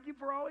then thank Him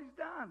for all He's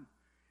done.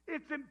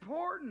 It's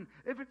important.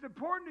 If it's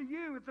important to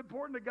you, it's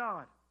important to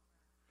God.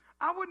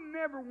 I would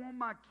never want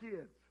my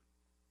kids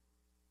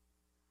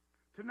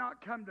to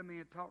not come to me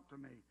and talk to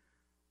me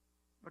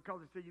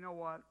because they say, you know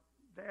what,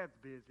 Dad's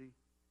busy.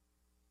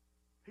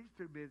 He's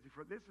too busy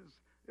for this.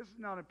 This is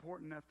not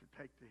important enough to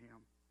take to him.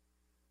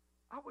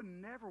 I would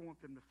never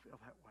want them to feel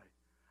that way.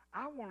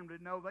 I want them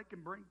to know they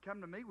can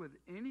come to me with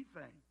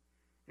anything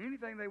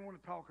they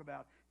want to talk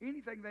about,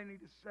 anything they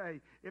need to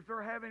say. If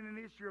they're having an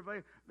issue,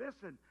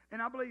 listen.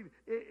 And I believe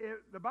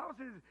the Bible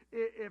says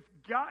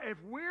if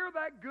we're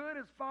that good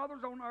as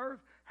fathers on earth,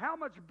 how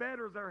much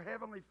better is our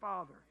heavenly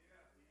Father?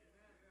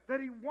 That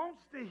He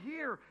wants to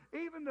hear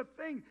even the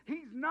thing.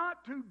 He's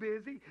not too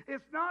busy.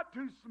 It's not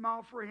too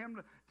small for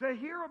Him to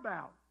hear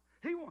about.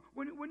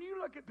 When you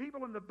look at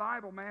people in the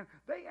Bible, man,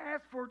 they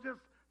ask for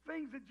just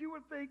things that you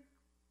would think,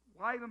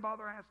 why even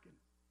bother asking?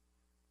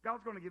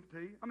 God's going to give it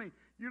to you. I mean,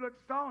 you look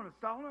at Solomon.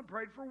 Solomon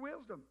prayed for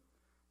wisdom.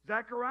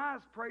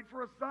 Zacharias prayed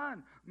for a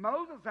son.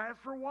 Moses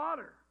asked for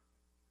water.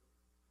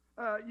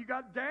 You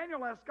got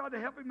Daniel asked God to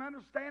help him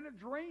understand a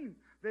dream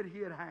that he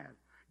had had.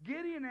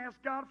 Gideon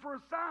asked God for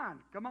a sign.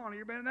 Come on,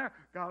 you've been there.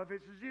 God, if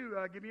this is you,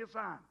 give me a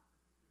sign.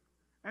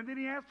 And then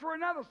he asked for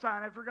another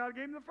sign after God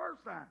gave him the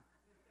first sign.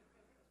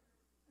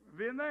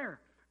 Been there.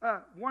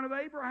 One of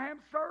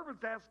Abraham's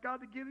servants asked God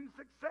to give him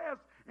success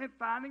in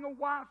finding a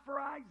wife for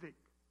Isaac.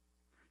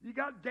 You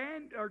got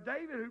David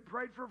who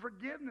prayed for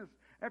forgiveness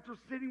after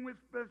sitting with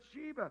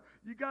Bathsheba.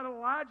 You got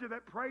Elijah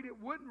that prayed it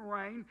wouldn't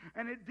rain,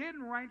 and it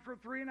didn't rain for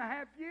 3.5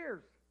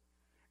 years.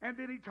 And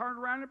then he turned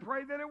around and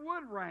prayed that it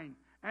would rain,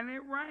 and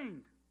it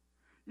rained.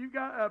 You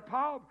got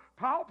Paul.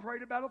 Paul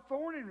prayed about a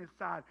thorn in his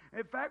side.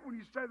 In fact, when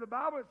you study the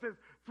Bible, it says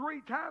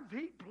 3 times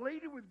he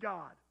pleaded with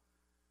God.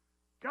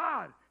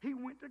 He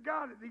went to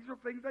God. These are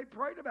things they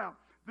prayed about.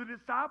 The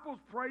disciples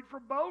prayed for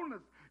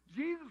boldness.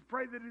 Jesus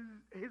prayed that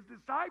his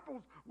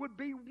disciples would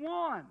be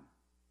one.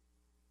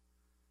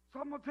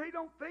 So I'm going to tell you,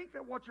 don't think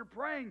that what you're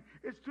praying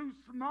is too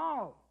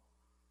small.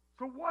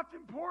 So what's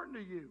important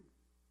to you?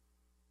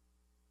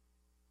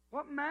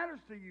 What matters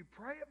to you?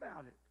 Pray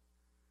about it.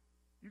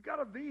 You got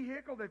a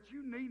vehicle that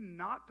you need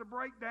not to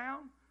break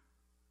down?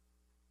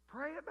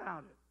 Pray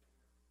about it.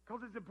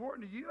 Because it's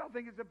important to you. I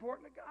think it's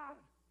important to God.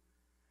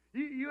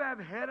 You have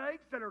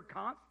headaches that are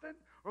constant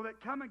or that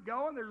come and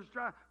go and they're just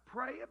trying.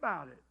 Pray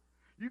about it.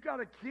 You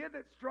got a kid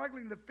that's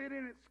struggling to fit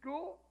in at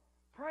school?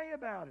 Pray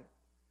about it.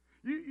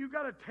 You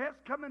got a test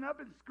coming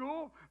up in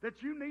school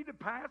that you need to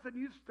pass and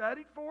you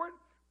studied for it?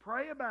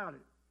 Pray about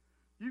it.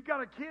 You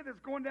got a kid that's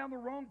going down the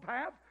wrong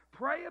path?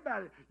 Pray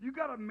about it. You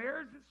got a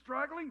marriage that's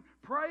struggling?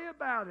 Pray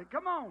about it.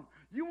 Come on.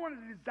 You want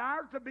a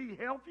desire to be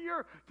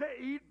healthier, to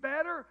eat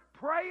better?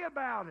 Pray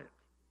about it.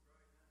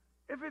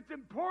 If it's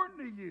important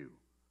to you,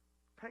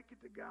 take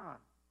it to God.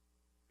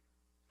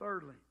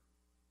 Thirdly,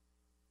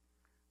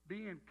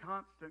 be in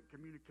constant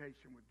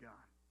communication with God.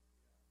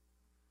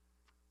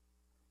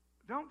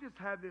 Don't just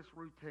have this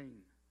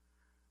routine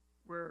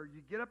where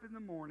you get up in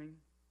the morning,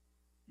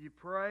 you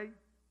pray,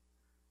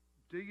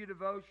 do your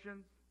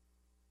devotions,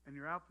 and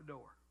you're out the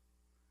door.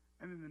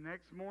 And then the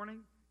next morning,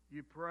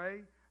 you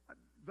pray.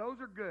 Those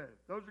are good.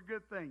 Those are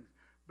good things.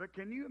 But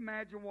can you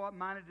imagine what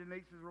mine and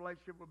Denise's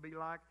relationship would be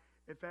like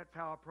if that's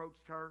how I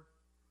approached her?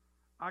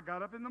 I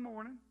got up in the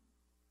morning.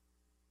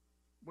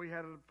 We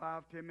had a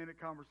 5-10 minute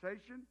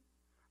conversation.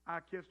 I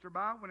kissed her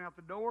bye, went out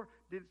the door,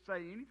 didn't say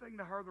anything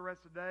to her the rest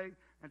of the day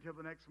until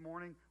the next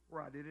morning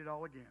where I did it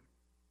all again.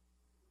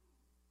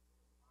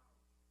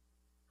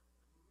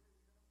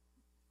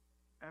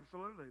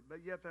 Absolutely. But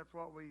yet that's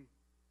what we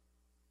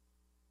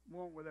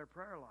want with our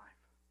prayer life.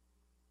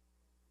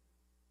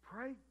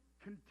 Pray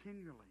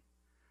continually.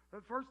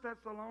 1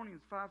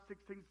 Thessalonians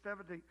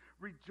 5:16-17,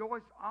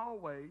 rejoice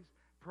always,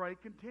 pray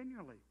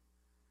continually.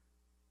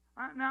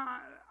 Now,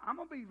 I'm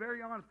going to be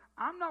very honest.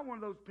 I'm not one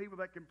of those people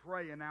that can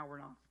pray an hour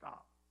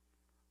nonstop.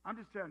 I'm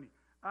just telling you.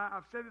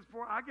 I've said this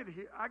before. I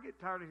get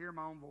tired of hearing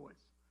my own voice.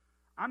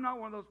 I'm not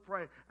one of those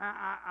pray.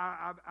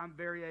 I'm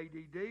very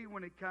ADD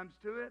when it comes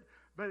to it.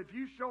 But if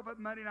you show up at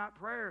Monday night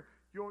prayer,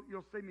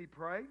 you'll see me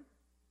pray.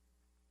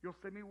 You'll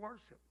see me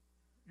worship.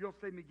 You'll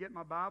see me get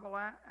my Bible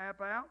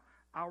app out.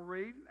 I'll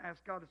read,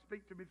 ask God to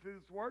speak to me through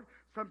this word.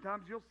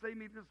 Sometimes you'll see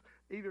me just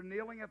either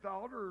kneeling at the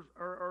altar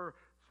or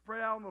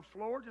spread out on the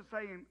floor just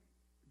saying,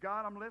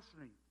 God, I'm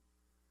listening.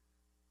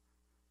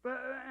 But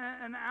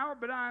an hour,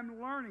 but I'm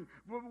learning.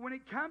 When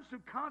it comes to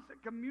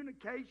constant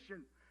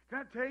communication,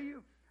 can I tell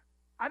you,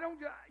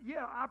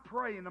 I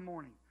pray in the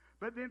morning.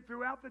 But then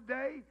throughout the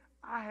day,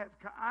 I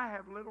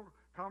have little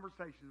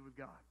conversations with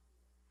God.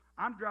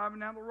 I'm driving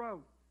down the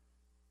road.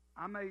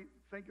 I may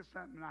think of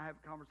something and I have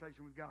a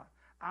conversation with God.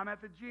 I'm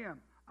at the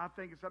gym. I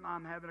think of something.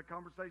 I'm having a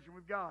conversation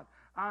with God.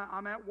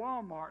 I'm at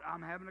Walmart.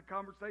 I'm having a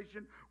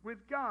conversation with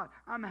God.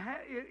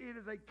 It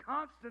is a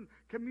constant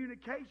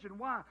communication.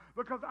 Why?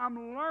 Because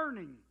I'm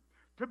learning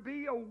to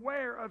be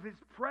aware of His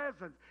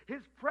presence.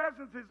 His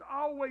presence is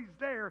always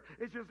there.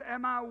 It's just,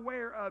 am I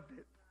aware of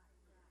it?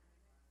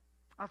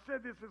 I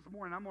said this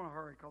morning. I'm going to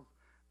hurry because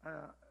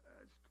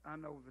I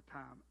know the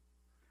time.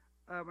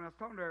 When I was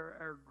talking to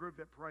our group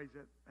that prays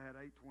at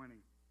 8:20,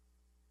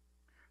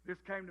 this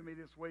came to me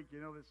this week.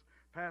 You know, this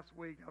past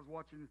week I was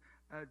watching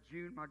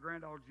my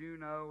granddaughter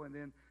Juno and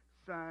then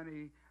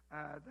Sonny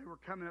they were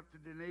coming up to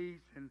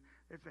Denise, and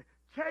they said,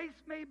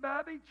 "Chase me,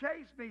 Bubby,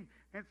 chase me."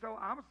 And so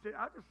I was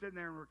just sitting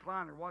there in a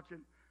recliner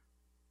watching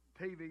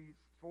TV,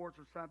 sports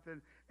or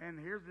something, and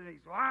here's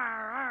Denise,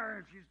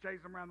 and she's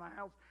chasing them around the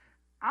house.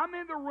 I'm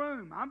in the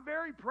room. I'm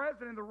very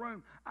present in the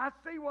room. I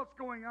see what's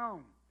going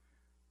on.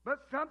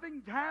 But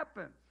something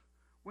happens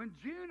when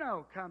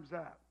Juno comes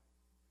up.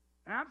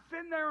 And I'm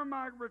sitting there in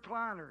my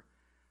recliner.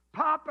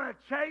 "Papa,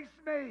 chase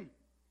me."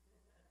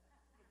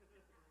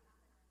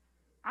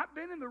 I've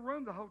been in the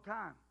room the whole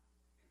time.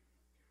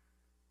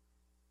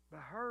 But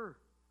her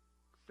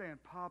saying,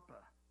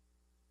 "Papa,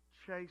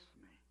 chase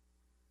me,"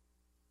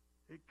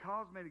 it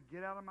caused me to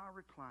get out of my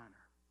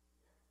recliner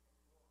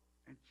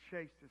and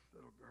chase this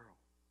little girl.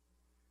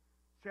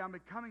 See, I'm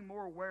becoming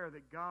more aware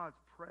that God's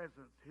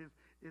presence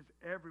is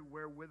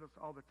everywhere with us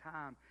all the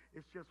time.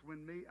 It's just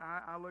when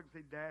I look and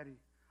say, "Daddy,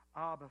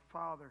 Abba,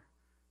 Father,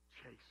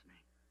 chase me.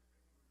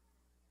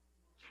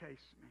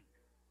 Chase me."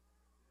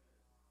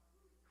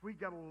 We've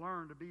got to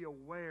learn to be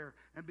aware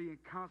and be in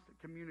constant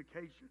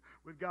communication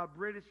with God.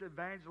 British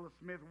evangelist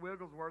Smith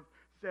Wigglesworth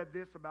said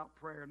this about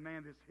prayer. And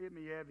man, this hit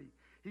me heavy.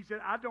 He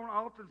said, "I don't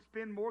often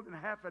spend more than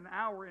half an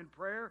hour in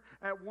prayer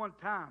at one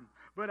time,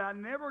 but I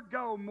never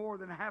go more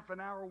than half an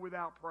hour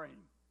without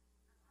praying."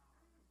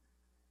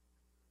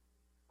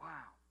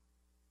 Wow.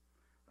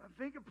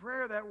 Think of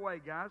prayer that way,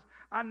 guys.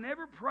 I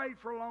never pray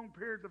for long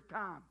periods of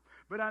time,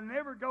 but I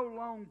never go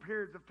long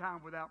periods of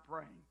time without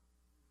praying.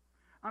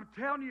 I'm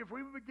telling you, if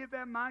we would get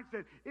that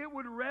mindset, it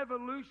would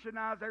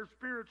revolutionize our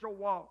spiritual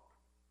walk.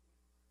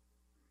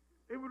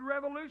 It would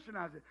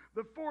revolutionize it.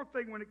 The fourth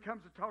thing when it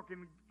comes to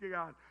talking to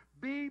God,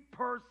 be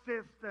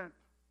persistent.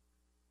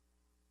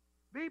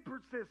 Be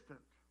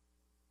persistent.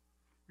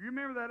 You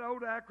remember that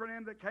old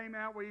acronym that came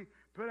out? We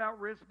put out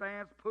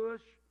wristbands,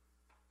 push,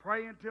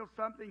 pray until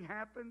something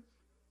happens.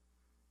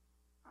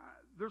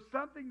 There's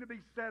something to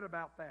be said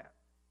about that.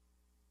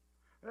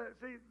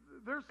 See,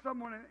 there's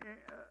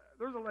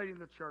there's a lady in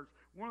the church.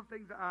 One of the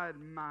things that I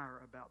admire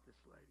about this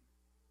lady,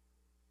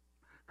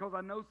 because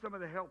I know some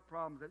of the health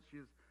problems that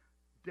she's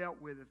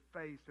dealt with and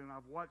faced, and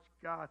I've watched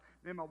God,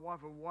 me and my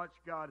wife have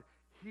watched God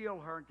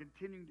heal her and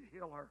continuing to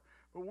heal her.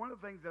 But one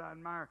of the things that I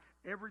admire,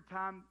 every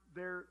time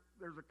there's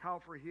a call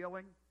for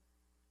healing,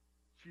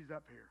 she's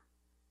up here.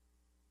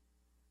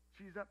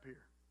 She's up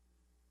here.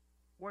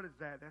 What is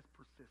that? That's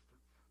persistence.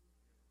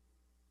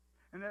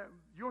 And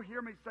you'll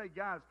hear me say,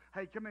 "Guys,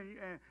 hey, come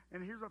in."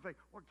 And here's the thing.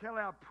 "Well,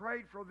 Kelly, I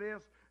prayed for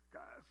this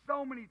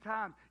so many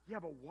times." Yeah,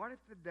 but what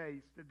if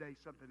today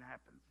something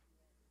happens?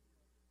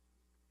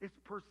 It's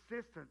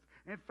persistence.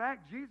 In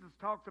fact, Jesus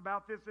talks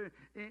about this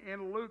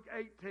in Luke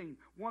 18,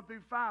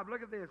 1-5.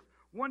 Look at this.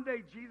 One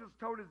day, Jesus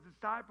told his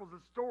disciples a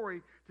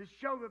story to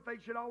show that they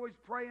should always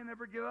pray and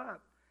never give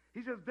up.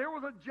 He says, "There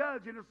was a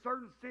judge in a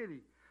certain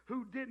city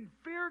who didn't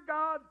fear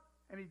God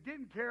and he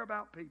didn't care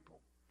about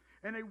people.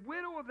 And a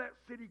widow of that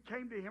city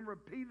came to him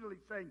repeatedly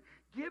saying,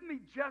 'Give me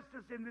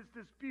justice in this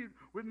dispute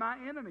with my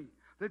enemy.'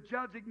 The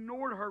judge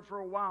ignored her for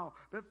a while,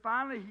 but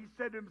finally he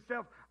said to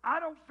himself, 'I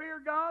don't fear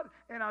God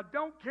and I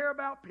don't care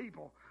about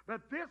people,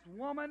 but this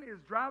woman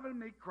is driving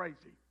me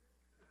crazy.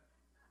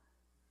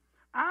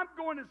 I'm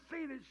going to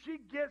see that she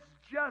gets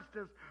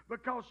justice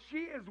because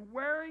she is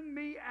wearing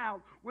me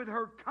out with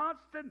her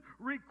constant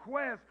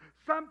requests.'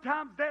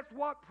 Sometimes that's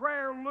what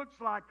prayer looks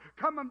like.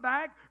 Coming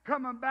back,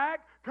 coming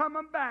back,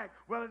 coming back.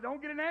 Well, I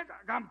don't get an answer.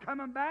 I'm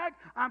coming back,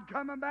 I'm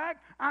coming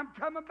back, I'm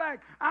coming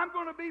back. I'm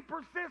going to be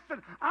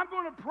persistent. I'm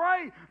going to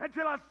pray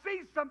until I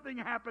see something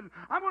happen.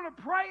 I'm going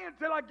to pray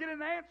until I get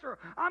an answer.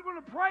 I'm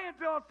going to pray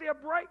until I see a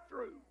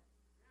breakthrough.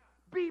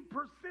 Be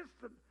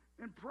persistent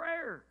in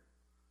prayer.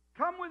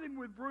 Come with him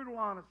with brutal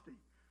honesty.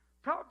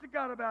 Talk to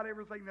God about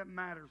everything that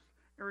matters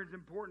or is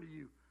important to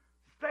you.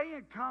 Stay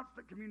in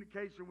constant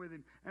communication with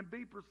him and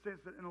be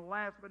persistent. And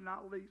last but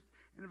not least,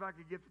 and if I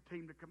could get the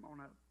team to come on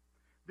up,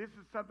 this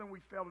is something we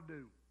fail to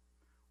do.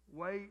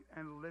 Wait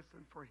and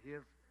listen for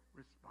his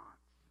response.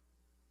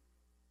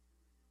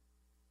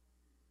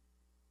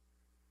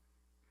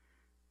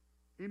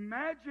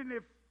 Imagine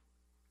if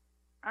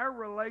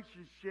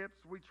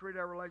we treat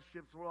our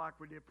relationships like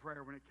we did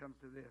prayer when it comes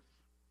to this.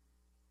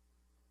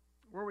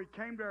 Where we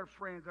came to our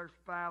friends, our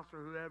spouse,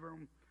 or whoever,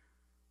 and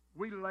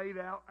we laid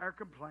out our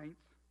complaints.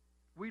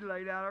 We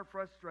laid out our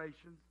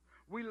frustrations.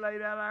 We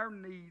laid out our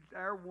needs,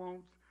 our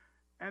wants,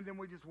 and then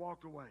we just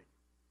walked away.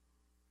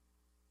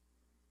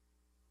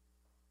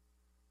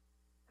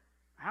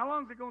 How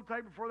long is it going to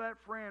take before that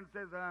friend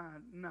says,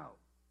 "No,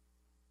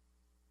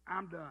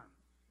 I'm done"?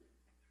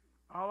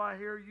 All I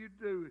hear you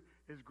do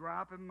is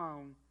gripe and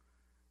moan,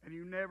 and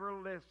you never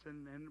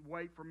listen and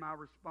wait for my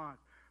response.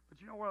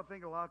 But you know what? I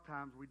think a lot of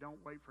times we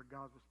don't wait for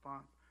God's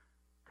response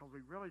because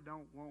we really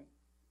don't want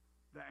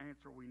the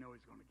answer we know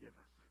he's going to give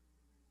us.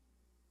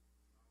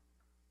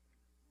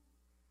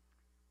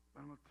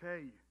 But I'm going to tell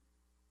you,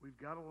 we've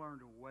got to learn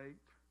to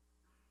wait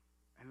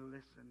and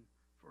listen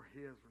for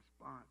his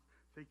response.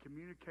 See,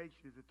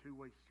 communication is a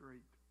two-way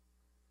street.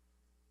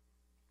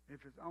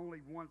 If it's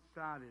only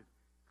one-sided,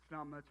 it's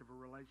not much of a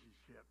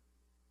relationship.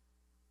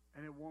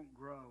 And it won't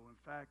grow. In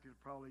fact, it'll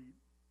probably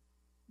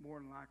more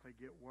than likely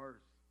get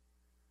worse.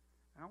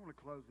 And I want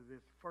to close with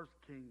this. 1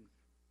 Kings.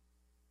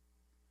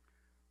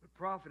 The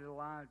prophet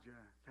Elijah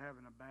is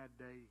having a bad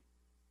day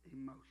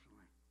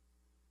emotionally.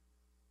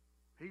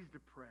 He's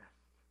depressed.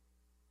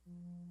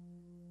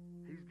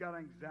 He's got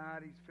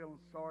anxiety. He's feeling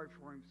sorry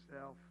for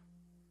himself.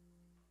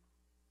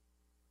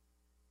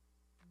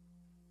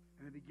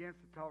 And he begins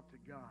to talk to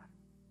God.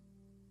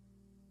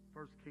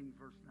 1 Kings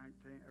verse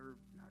 19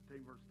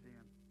 verse 10.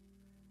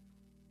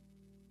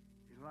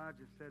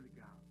 Elijah said to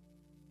God,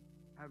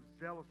 I have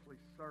zealously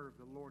served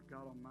the Lord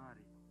God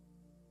Almighty.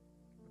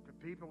 But the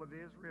people of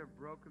Israel have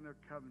broken their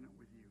covenant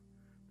with you.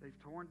 They've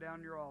torn down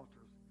your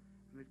altars,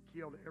 and they've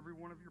killed every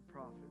one of your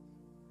prophets.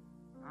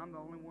 I'm the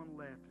only one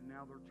left, and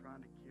now they're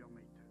trying to kill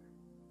me too.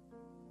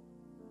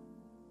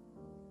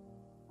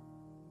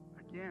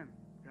 Again,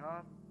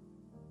 God,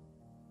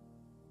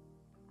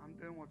 I'm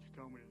doing what you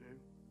told me to do.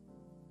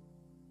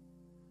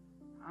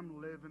 I'm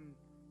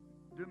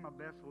doing my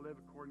best to live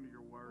according to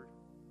your word.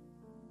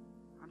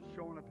 I'm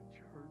showing up at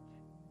church.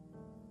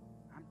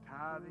 I'm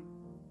tithing.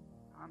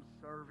 I'm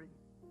serving.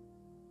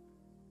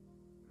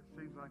 It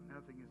seems like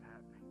nothing is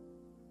happening.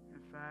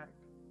 In fact,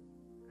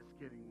 it's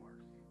getting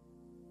worse.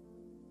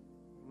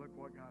 Look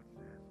what God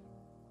says.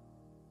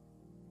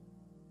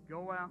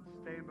 Go out and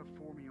stand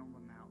before me on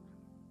the mountain.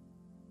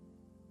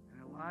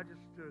 And Elijah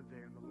stood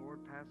there, and the Lord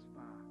passed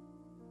by.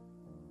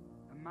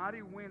 A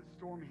mighty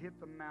windstorm hit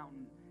the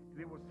mountain, and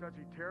it was such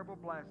a terrible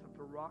blast that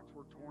the rocks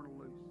were torn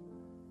loose.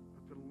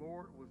 But the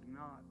Lord was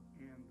not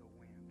in the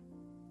wind.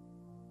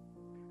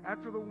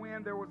 After the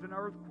wind, there was an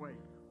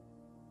earthquake.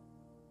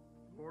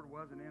 The Lord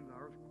wasn't in the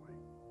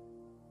earthquake.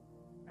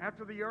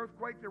 After the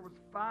earthquake, there was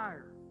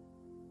fire.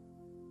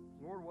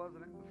 The Lord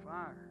wasn't in the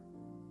fire.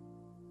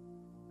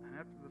 And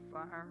after the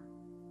fire,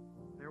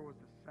 there was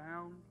the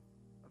sound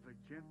of a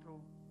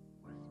gentle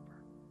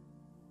whisper.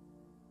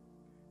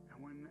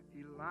 And when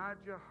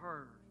Elijah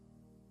heard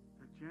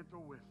the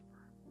gentle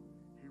whisper,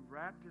 he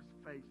wrapped his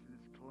face in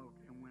his cloak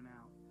and went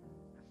out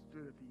and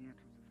stood at the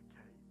entrance of the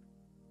cave.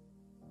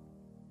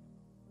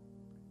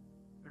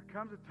 There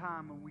comes a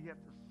time when we have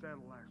to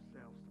settle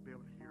ourselves to be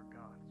able to hear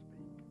God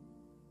speak.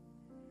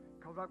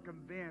 Because I'm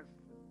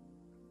convinced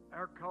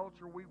our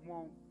culture, we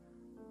want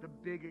the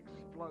big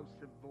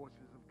explosive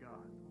voices of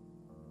God.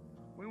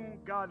 We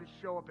want God to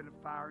show up in a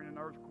fire, in an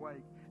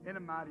earthquake, in a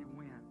mighty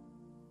wind.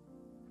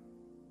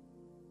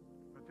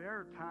 But there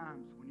are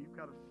times when you've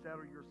got to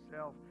settle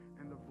yourself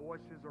and the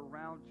voices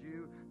around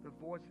you, the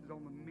voices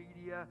on the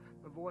media,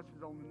 the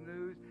voices on the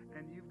news,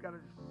 and you've got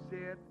to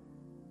sit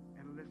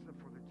and listen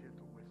for the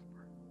gentle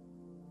whisper.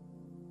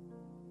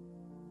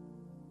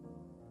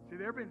 See,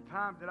 there have been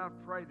times that I've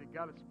prayed that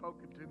God has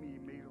spoken to me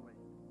immediately.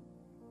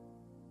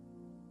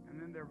 And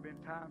then there have been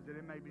times that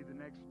it may be the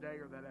next day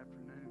or that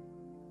afternoon.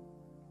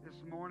 This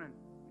morning,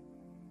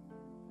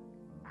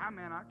 I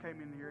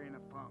came in here in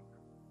a funk.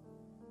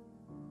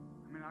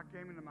 I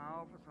came into my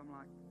office, I'm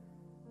like,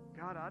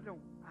 God, I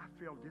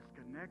feel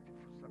disconnected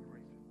for some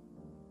reason.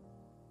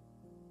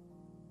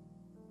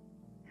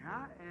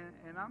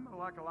 And I'm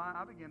like a lion,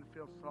 I begin to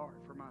feel sorry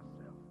for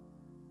myself.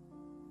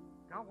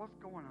 God, what's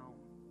going on?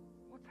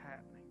 What's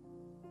happening?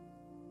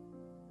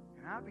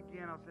 And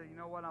I said, you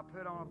know what, I've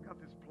got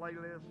this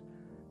playlist,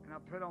 and I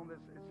put on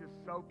this, it's just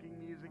soaking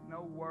music,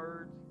 no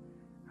words.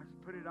 I just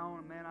put it on,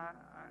 and man,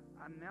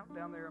 I knelt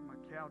down there on my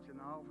couch in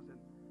the office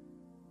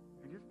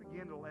and just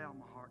began to lay out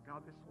my heart,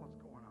 God, this is what's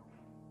going on.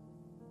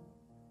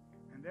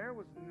 And there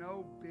was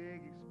no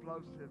big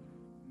explosive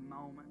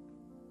moment.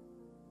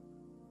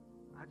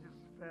 I just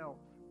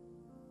felt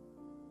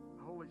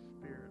the Holy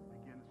Spirit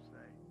begin to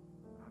say,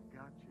 I've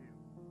got you.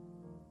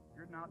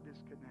 You're not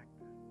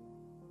disconnected.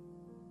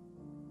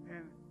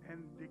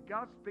 And did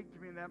God speak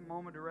to me in that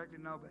moment directly?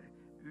 No, but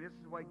this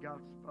is the way God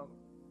spoke.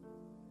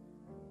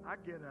 I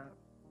get up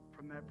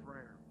from that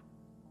prayer.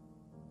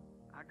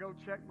 I go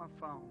check my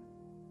phone,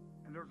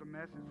 and there's a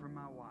message from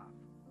my wife.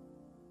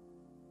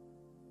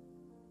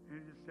 And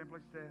it just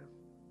simply says,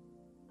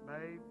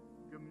 babe,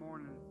 good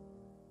morning.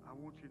 I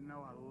want you to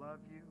know I love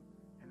you,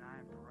 and I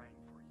am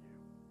praying for you.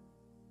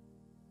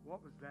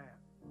 What was that?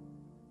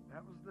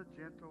 That was the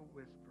gentle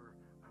whisper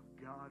of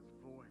God's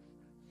voice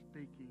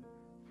speaking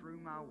through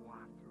my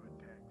wife through a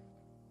text.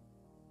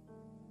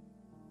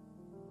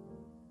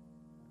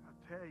 I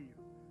tell you,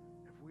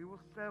 if we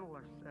will settle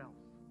ourselves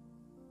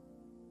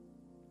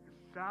and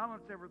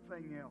silence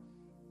everything else,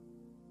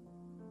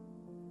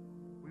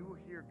 we will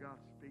hear God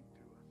speak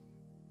to us.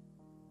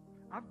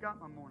 I've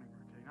got my morning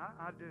routine.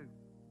 I do.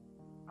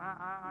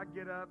 I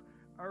get up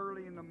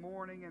early in the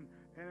morning, and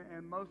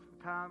most of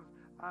the times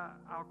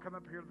I'll come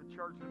up here to the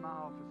church in my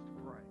office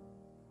to pray.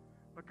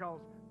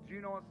 Because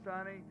Juno and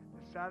Sonny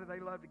decided they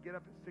love to get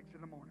up at 6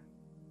 in the morning.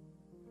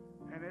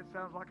 And it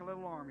sounds like a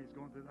little army's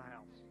going through the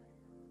house.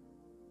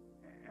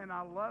 And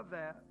I love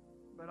that,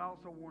 but I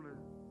also want to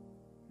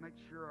make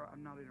sure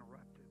I'm not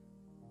interrupted.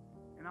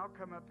 And I'll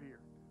come up here.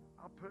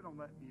 I'll put on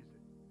that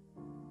music.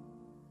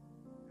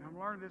 And I'm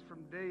learning this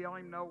from D. I don't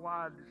even know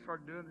why I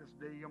started doing this,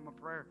 D, on my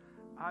prayer.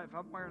 If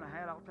I'm wearing a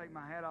hat, I'll take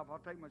my hat off.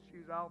 I'll take my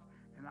shoes off,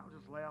 and And I'll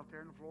just lay out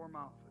there on the floor of my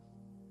office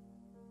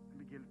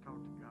and begin to talk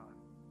to God.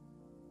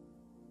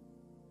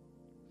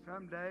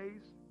 Some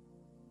days,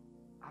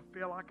 I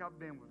feel like I've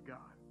been with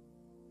God.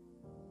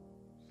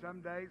 Some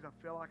days, I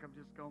feel like I've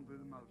just gone through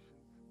the motions.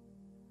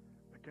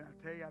 But can I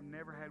tell you, I've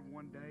never had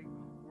one day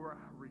where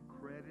I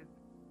regretted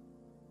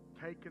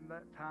taking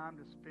that time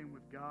to spend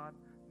with God.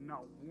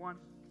 Not one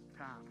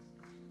time.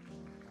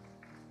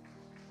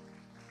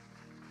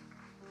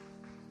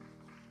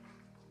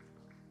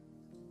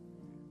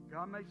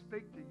 God may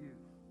speak to you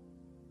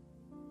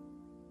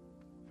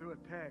through a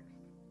text,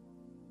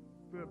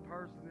 through a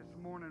person. This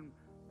morning,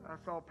 I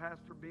saw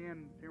Pastor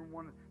Ben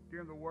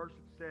during the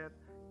worship set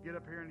get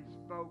up here and he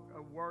spoke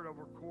a word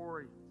over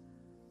Corey.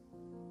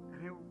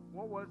 And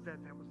what was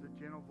that? That was the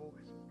gentle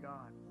voice of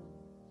God. He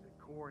said,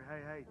 Corey,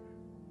 hey,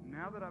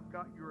 now that I've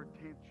got your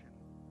attention,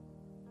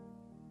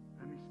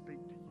 let me speak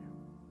to you.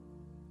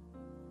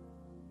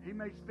 He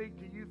may speak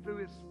to you through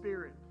His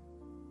Spirit.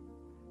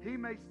 He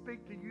may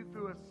speak to you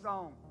through a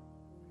song.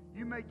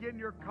 You may get in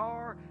your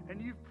car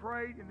and you've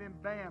prayed and then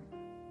bam,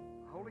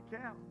 holy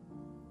cow,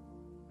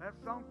 that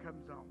song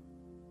comes on.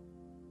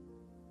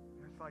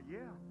 And it's like,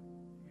 yeah,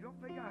 you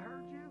don't think I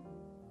heard you?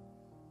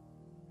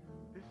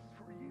 This is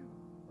for you.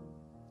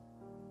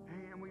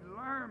 And we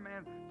learn,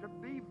 man, to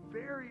be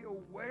very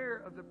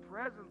aware of the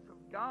presence of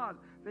God,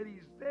 that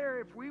He's there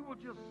if we will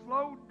just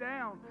slow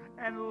down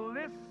and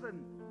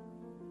listen.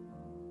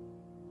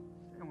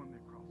 Stand with me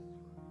across this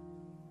room.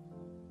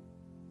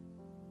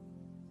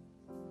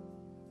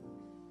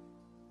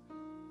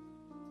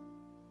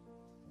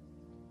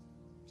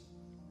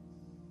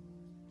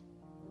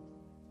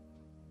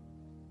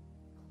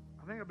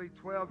 I think it'll be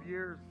 12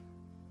 years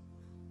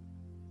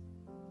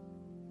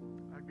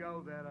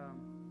ago that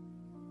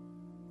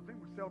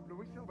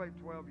we celebrate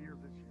 12 years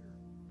this year,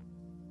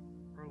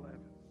 or 11.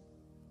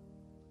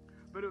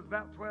 But it was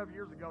about 12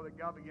 years ago that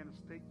God began to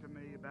speak to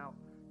me about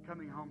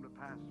coming home to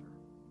pastor.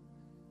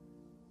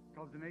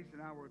 Because Denise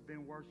and I had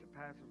been worship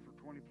pastors for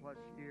 20 plus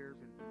years,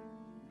 and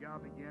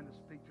God began to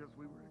speak to us.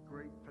 We were at a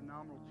great,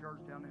 phenomenal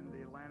church down in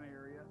the Atlanta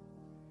area.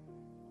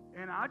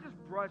 And I just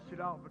brushed it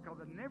off because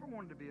I never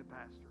wanted to be a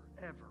pastor,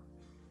 ever.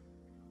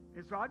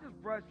 And so I just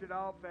brushed it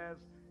off as,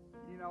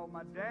 you know,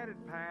 my dad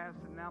had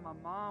passed, and now my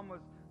mom was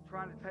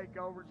trying to take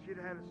over. She'd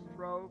had a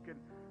stroke, and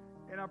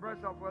I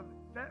brushed off, well,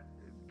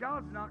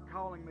 God's not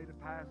calling me to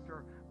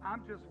pastor.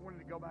 I'm just wanting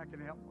to go back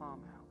and help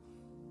Mom out.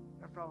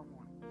 That's all I'm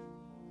wanting.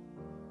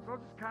 So I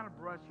just kind of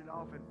brushed it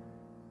off.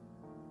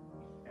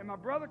 And my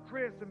brother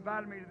Chris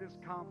invited me to this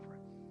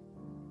conference.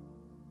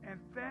 And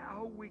that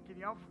whole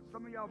weekend,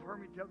 some of y'all have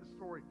heard me tell the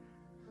story.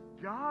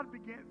 God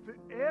began,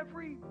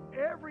 every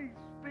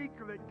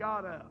speaker that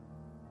got up,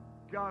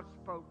 God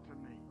spoke to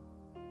me.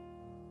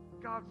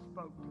 God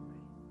spoke to me.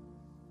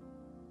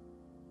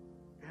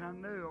 And I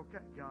knew,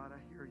 okay, God, I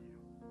hear you.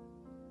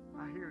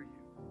 I hear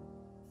you.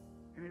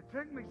 And it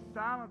took me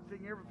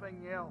silencing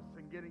everything else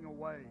and getting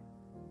away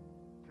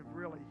to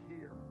really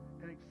hear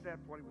and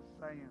accept what He was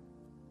saying.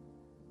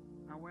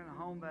 I went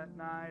home that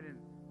night and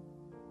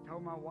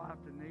told my wife,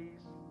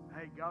 Denise,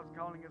 hey, God's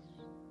calling us.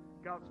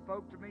 God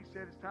spoke to me,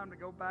 said it's time to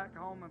go back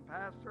home and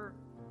pastor.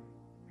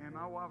 And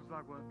my wife was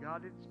like, well,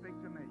 God didn't speak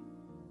to me.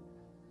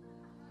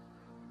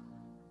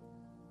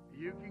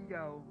 You can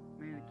go.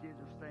 Me and the kids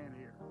are staying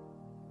here.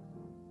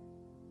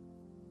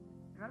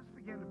 And I just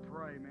began to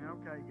pray, man.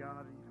 Okay,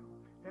 God, you know.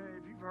 And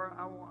if you've heard,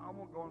 I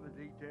won't go into the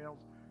details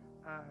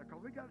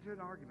because we got into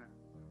an argument,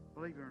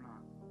 believe it or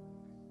not.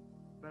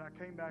 But I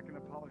came back and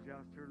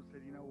apologized to her and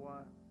said, you know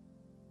what?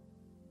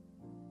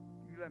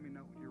 You let me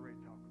know when you're ready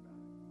to talk about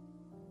it.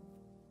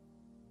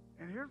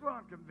 And here's what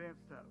I'm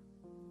convinced of.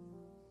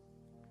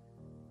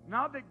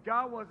 Not that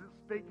God wasn't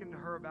speaking to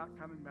her about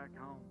coming back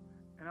home.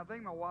 And I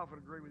think my wife would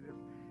agree with this.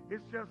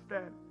 It's just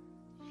that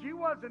she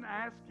wasn't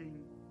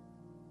asking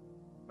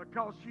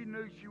because she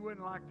knew she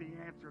wouldn't like the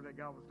answer that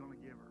God was going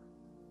to give her.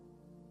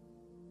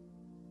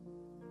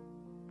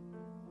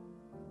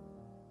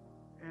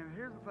 And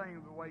here's the thing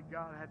of the way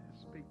God had to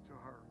speak to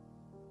her.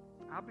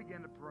 I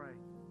began to pray.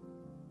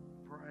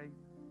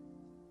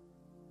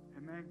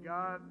 And man,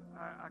 God,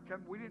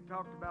 we didn't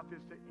talk about this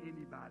to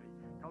anybody.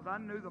 Because I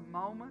knew the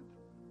moment,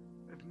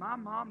 if my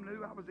mom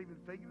knew I was even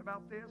thinking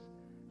about this,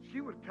 she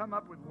would come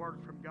up with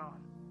words from God.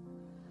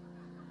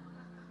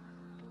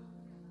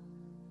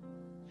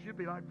 She'd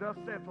be like, thus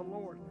saith the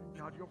Lord.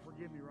 God, you'll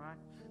forgive me, right?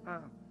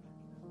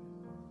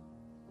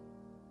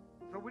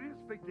 So we didn't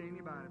speak to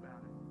anybody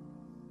about it.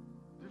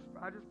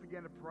 I just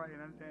began to pray,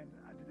 and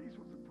Denise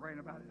wasn't praying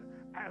about it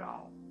at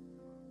all.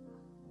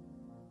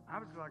 I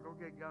was like,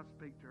 okay, God,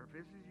 speak to her. If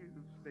this is you,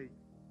 speak.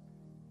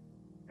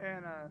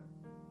 And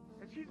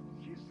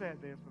she's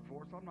said this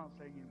before, so I'm not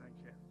saying anything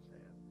she hasn't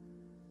said.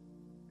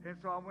 And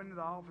so I went to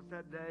the office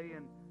that day,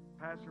 and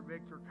Pastor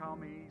Victor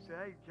called me. He said,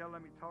 hey, Kelly,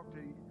 let me talk to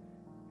you.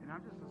 And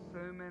I'm just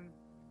assuming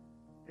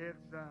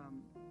it's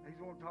he's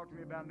going to talk to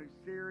me about a new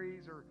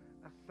series or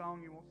a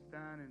song he wants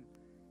done. And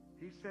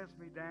he sets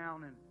me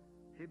down, and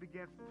he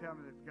begins to tell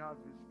me that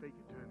God's been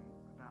speaking to him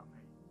about me.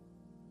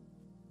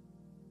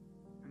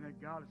 And that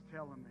God is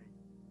telling me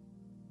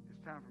it's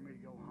it's time for me to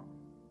go home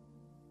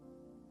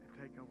and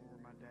take over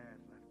where my dad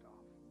left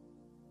off.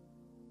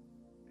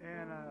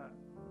 And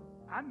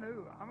I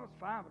knew I was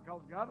fine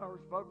because God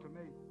already spoke to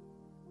me.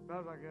 But I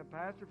was like,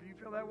 Pastor, if you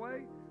feel that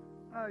way,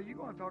 you're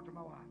going to talk to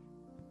my wife.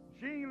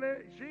 She ain't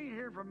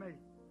hearing from me.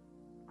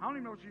 I don't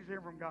even know if she's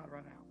hearing from God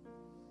right now.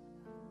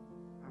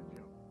 I'm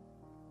joking.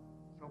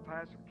 So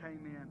Pastor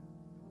came in.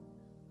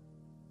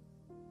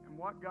 And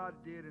what God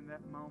did in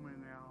that moment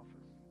in the office,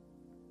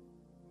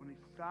 when he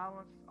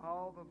silenced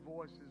all the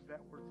voices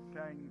that were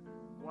saying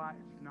why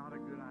it's not a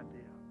good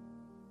idea,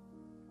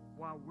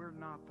 why we're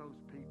not those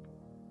people,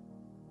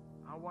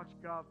 I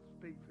watched God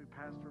speak through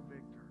Pastor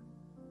Victor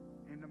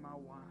into my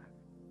wife.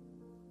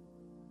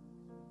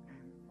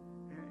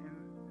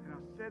 And I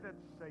said that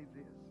to say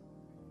this.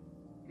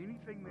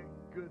 Anything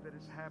good that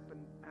has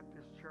happened at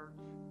this church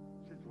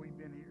since we've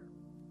been here,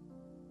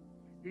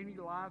 any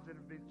lives that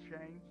have been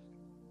changed,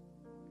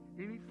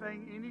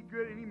 anything, any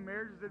good, any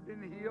marriages that have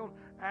been healed,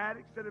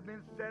 addicts that have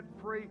been set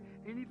free,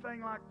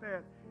 anything like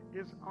that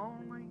is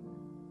only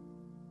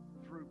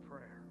through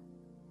prayer.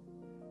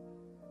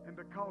 And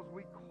because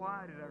we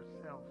quieted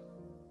ourselves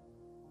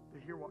to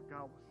hear what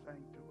God was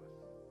saying to us.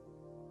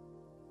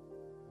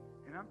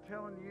 And I'm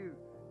telling you,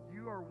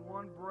 you are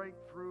one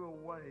breakthrough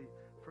away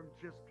from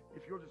just,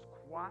 if you'll just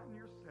quieten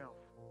yourself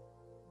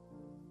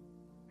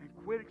and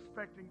quit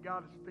expecting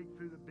God to speak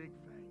through the big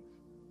things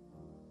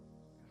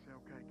and say,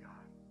 okay,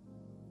 God,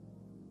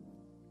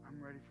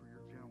 I'm ready for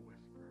your gentle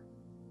whisper.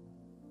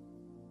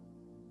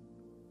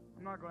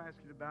 I'm not going to ask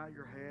you to bow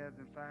your heads.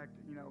 In fact,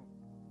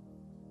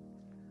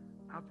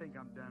 I think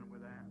I'm done with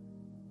that.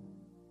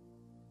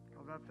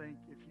 Because I think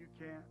if you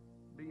can't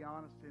be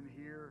honest in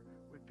here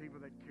with people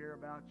that care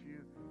about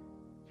you,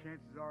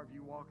 chances are if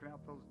you walking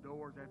out those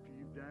doors after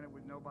you've done it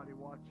with nobody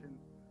watching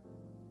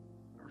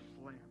are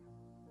slim.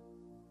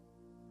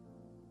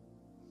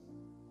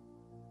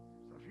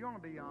 So if you want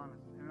to be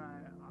honest, and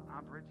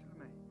I'm preaching to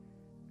me,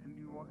 and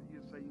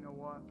you say, you know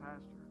what,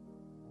 Pastor,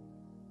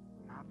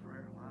 my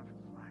prayer life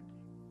is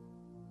lacking.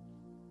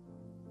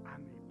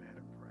 I need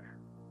better prayer.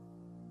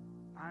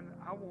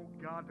 I want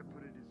God to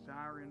put a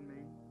desire in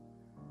me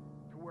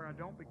to where I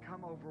don't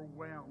become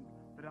overwhelmed,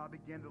 but I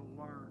begin to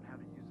learn how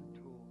to use the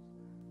tools.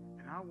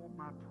 And I want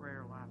my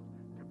prayer life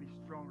to be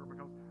stronger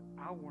because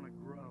I want to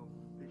grow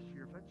this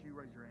year. If that's you,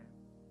 raise your hand.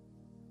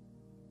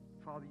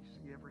 Father, you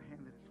see every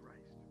hand that is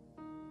raised.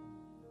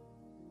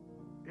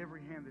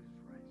 Every hand that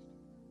is raised.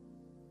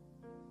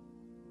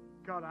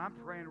 God, I'm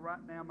praying right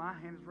now. My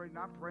hand is raised,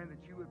 and I'm praying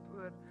that you would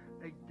put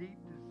a deep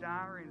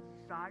desire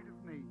inside of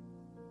me,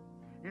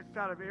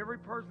 inside of every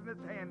person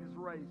that's hand is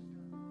raised,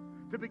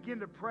 to begin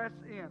to press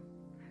in.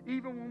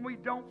 Even when we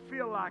don't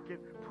feel like it,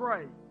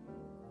 pray.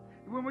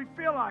 When we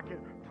feel like it,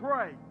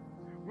 pray.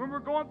 When we're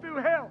going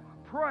through hell,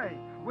 pray.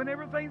 When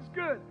everything's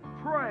good,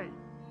 pray.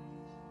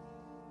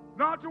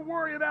 Not to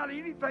worry about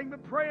anything,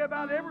 but pray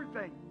about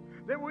everything.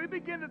 That we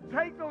begin to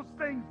take those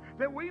things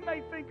that we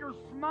may think are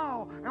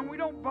small and we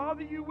don't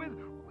bother you with,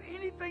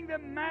 anything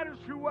that matters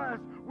to us,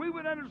 we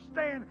would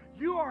understand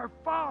you are a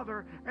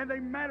Father and they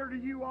matter to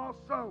you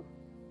also.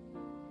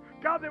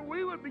 God, that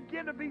we would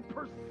begin to be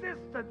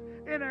persistent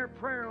in our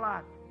prayer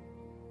life.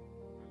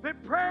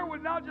 That prayer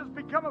would not just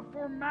become a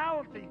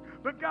formality,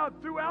 but God,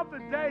 throughout the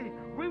day,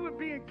 we would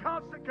be in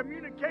constant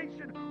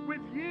communication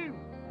with you.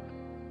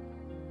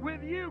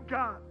 With you,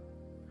 God.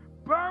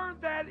 Burn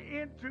that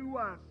into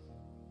us.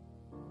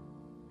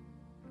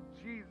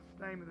 In Jesus'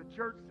 name, and the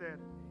church said,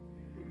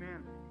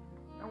 amen.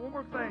 Now, one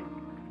more thing.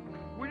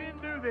 We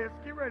didn't do this.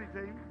 Get ready,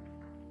 team.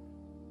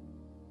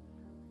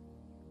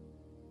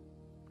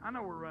 I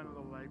know we're running a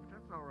little late, but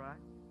that's all right.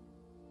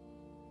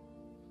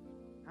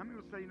 How many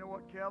will say, you know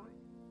what, Kelly?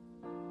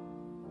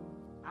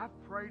 I've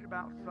prayed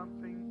about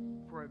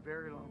something for a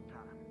very long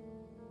time.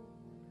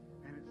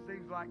 And it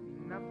seems like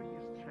nothing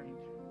is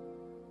changing.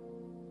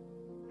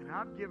 And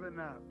I've given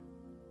up.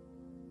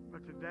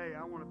 But today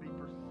I want to be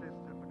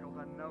persistent because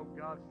I know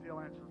God still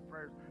answers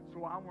prayers.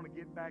 So I want to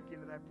get back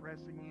into that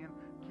pressing in,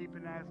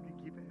 keeping asking,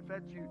 keeping. If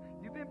that's you,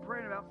 you've been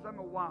praying about something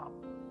a while.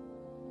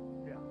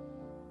 Yeah.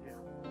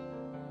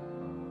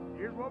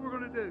 Here's what we're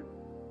going to do.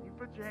 You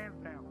put your hands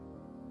down.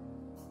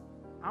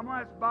 I'm going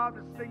to ask Bob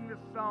to sing this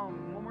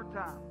song one more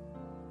time.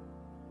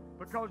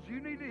 Because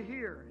you need to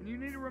hear and you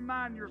need to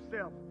remind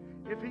yourself,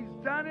 if he's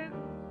done it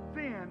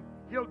then,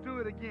 he'll do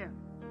it again.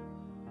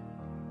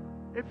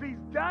 If he's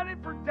done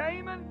it for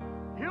Damon,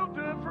 he'll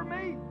do it for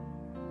me.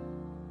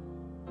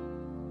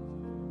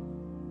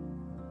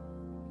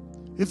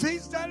 If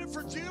he's done it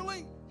for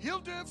Julie, he'll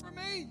do it for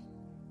me.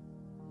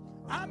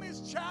 I'm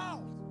his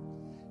child.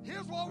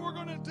 Here's what we're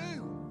going to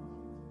do.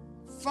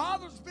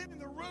 Father's been in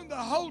the room the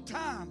whole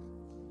time.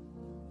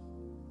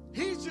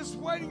 He's just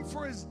waiting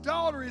for his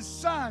daughter, his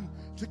son,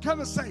 to come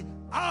and say,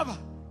 Abba,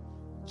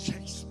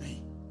 chase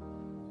me.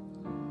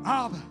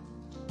 Abba,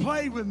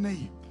 play with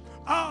me.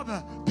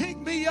 Abba, pick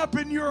me up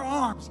in your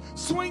arms.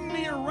 Swing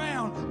me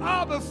around.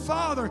 Abba,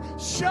 Father,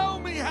 show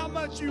me how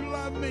much you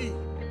love me.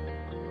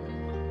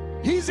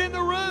 He's in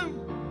the room.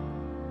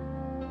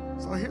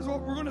 So here's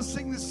what we're going to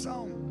sing this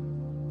song.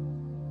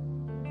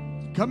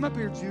 Come up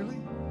here, Julie.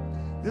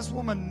 This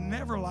woman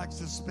never likes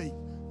to speak,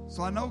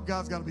 so I know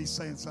God's got to be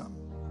saying something.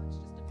 My heart's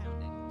just a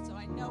pounding, so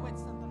I know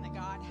it's something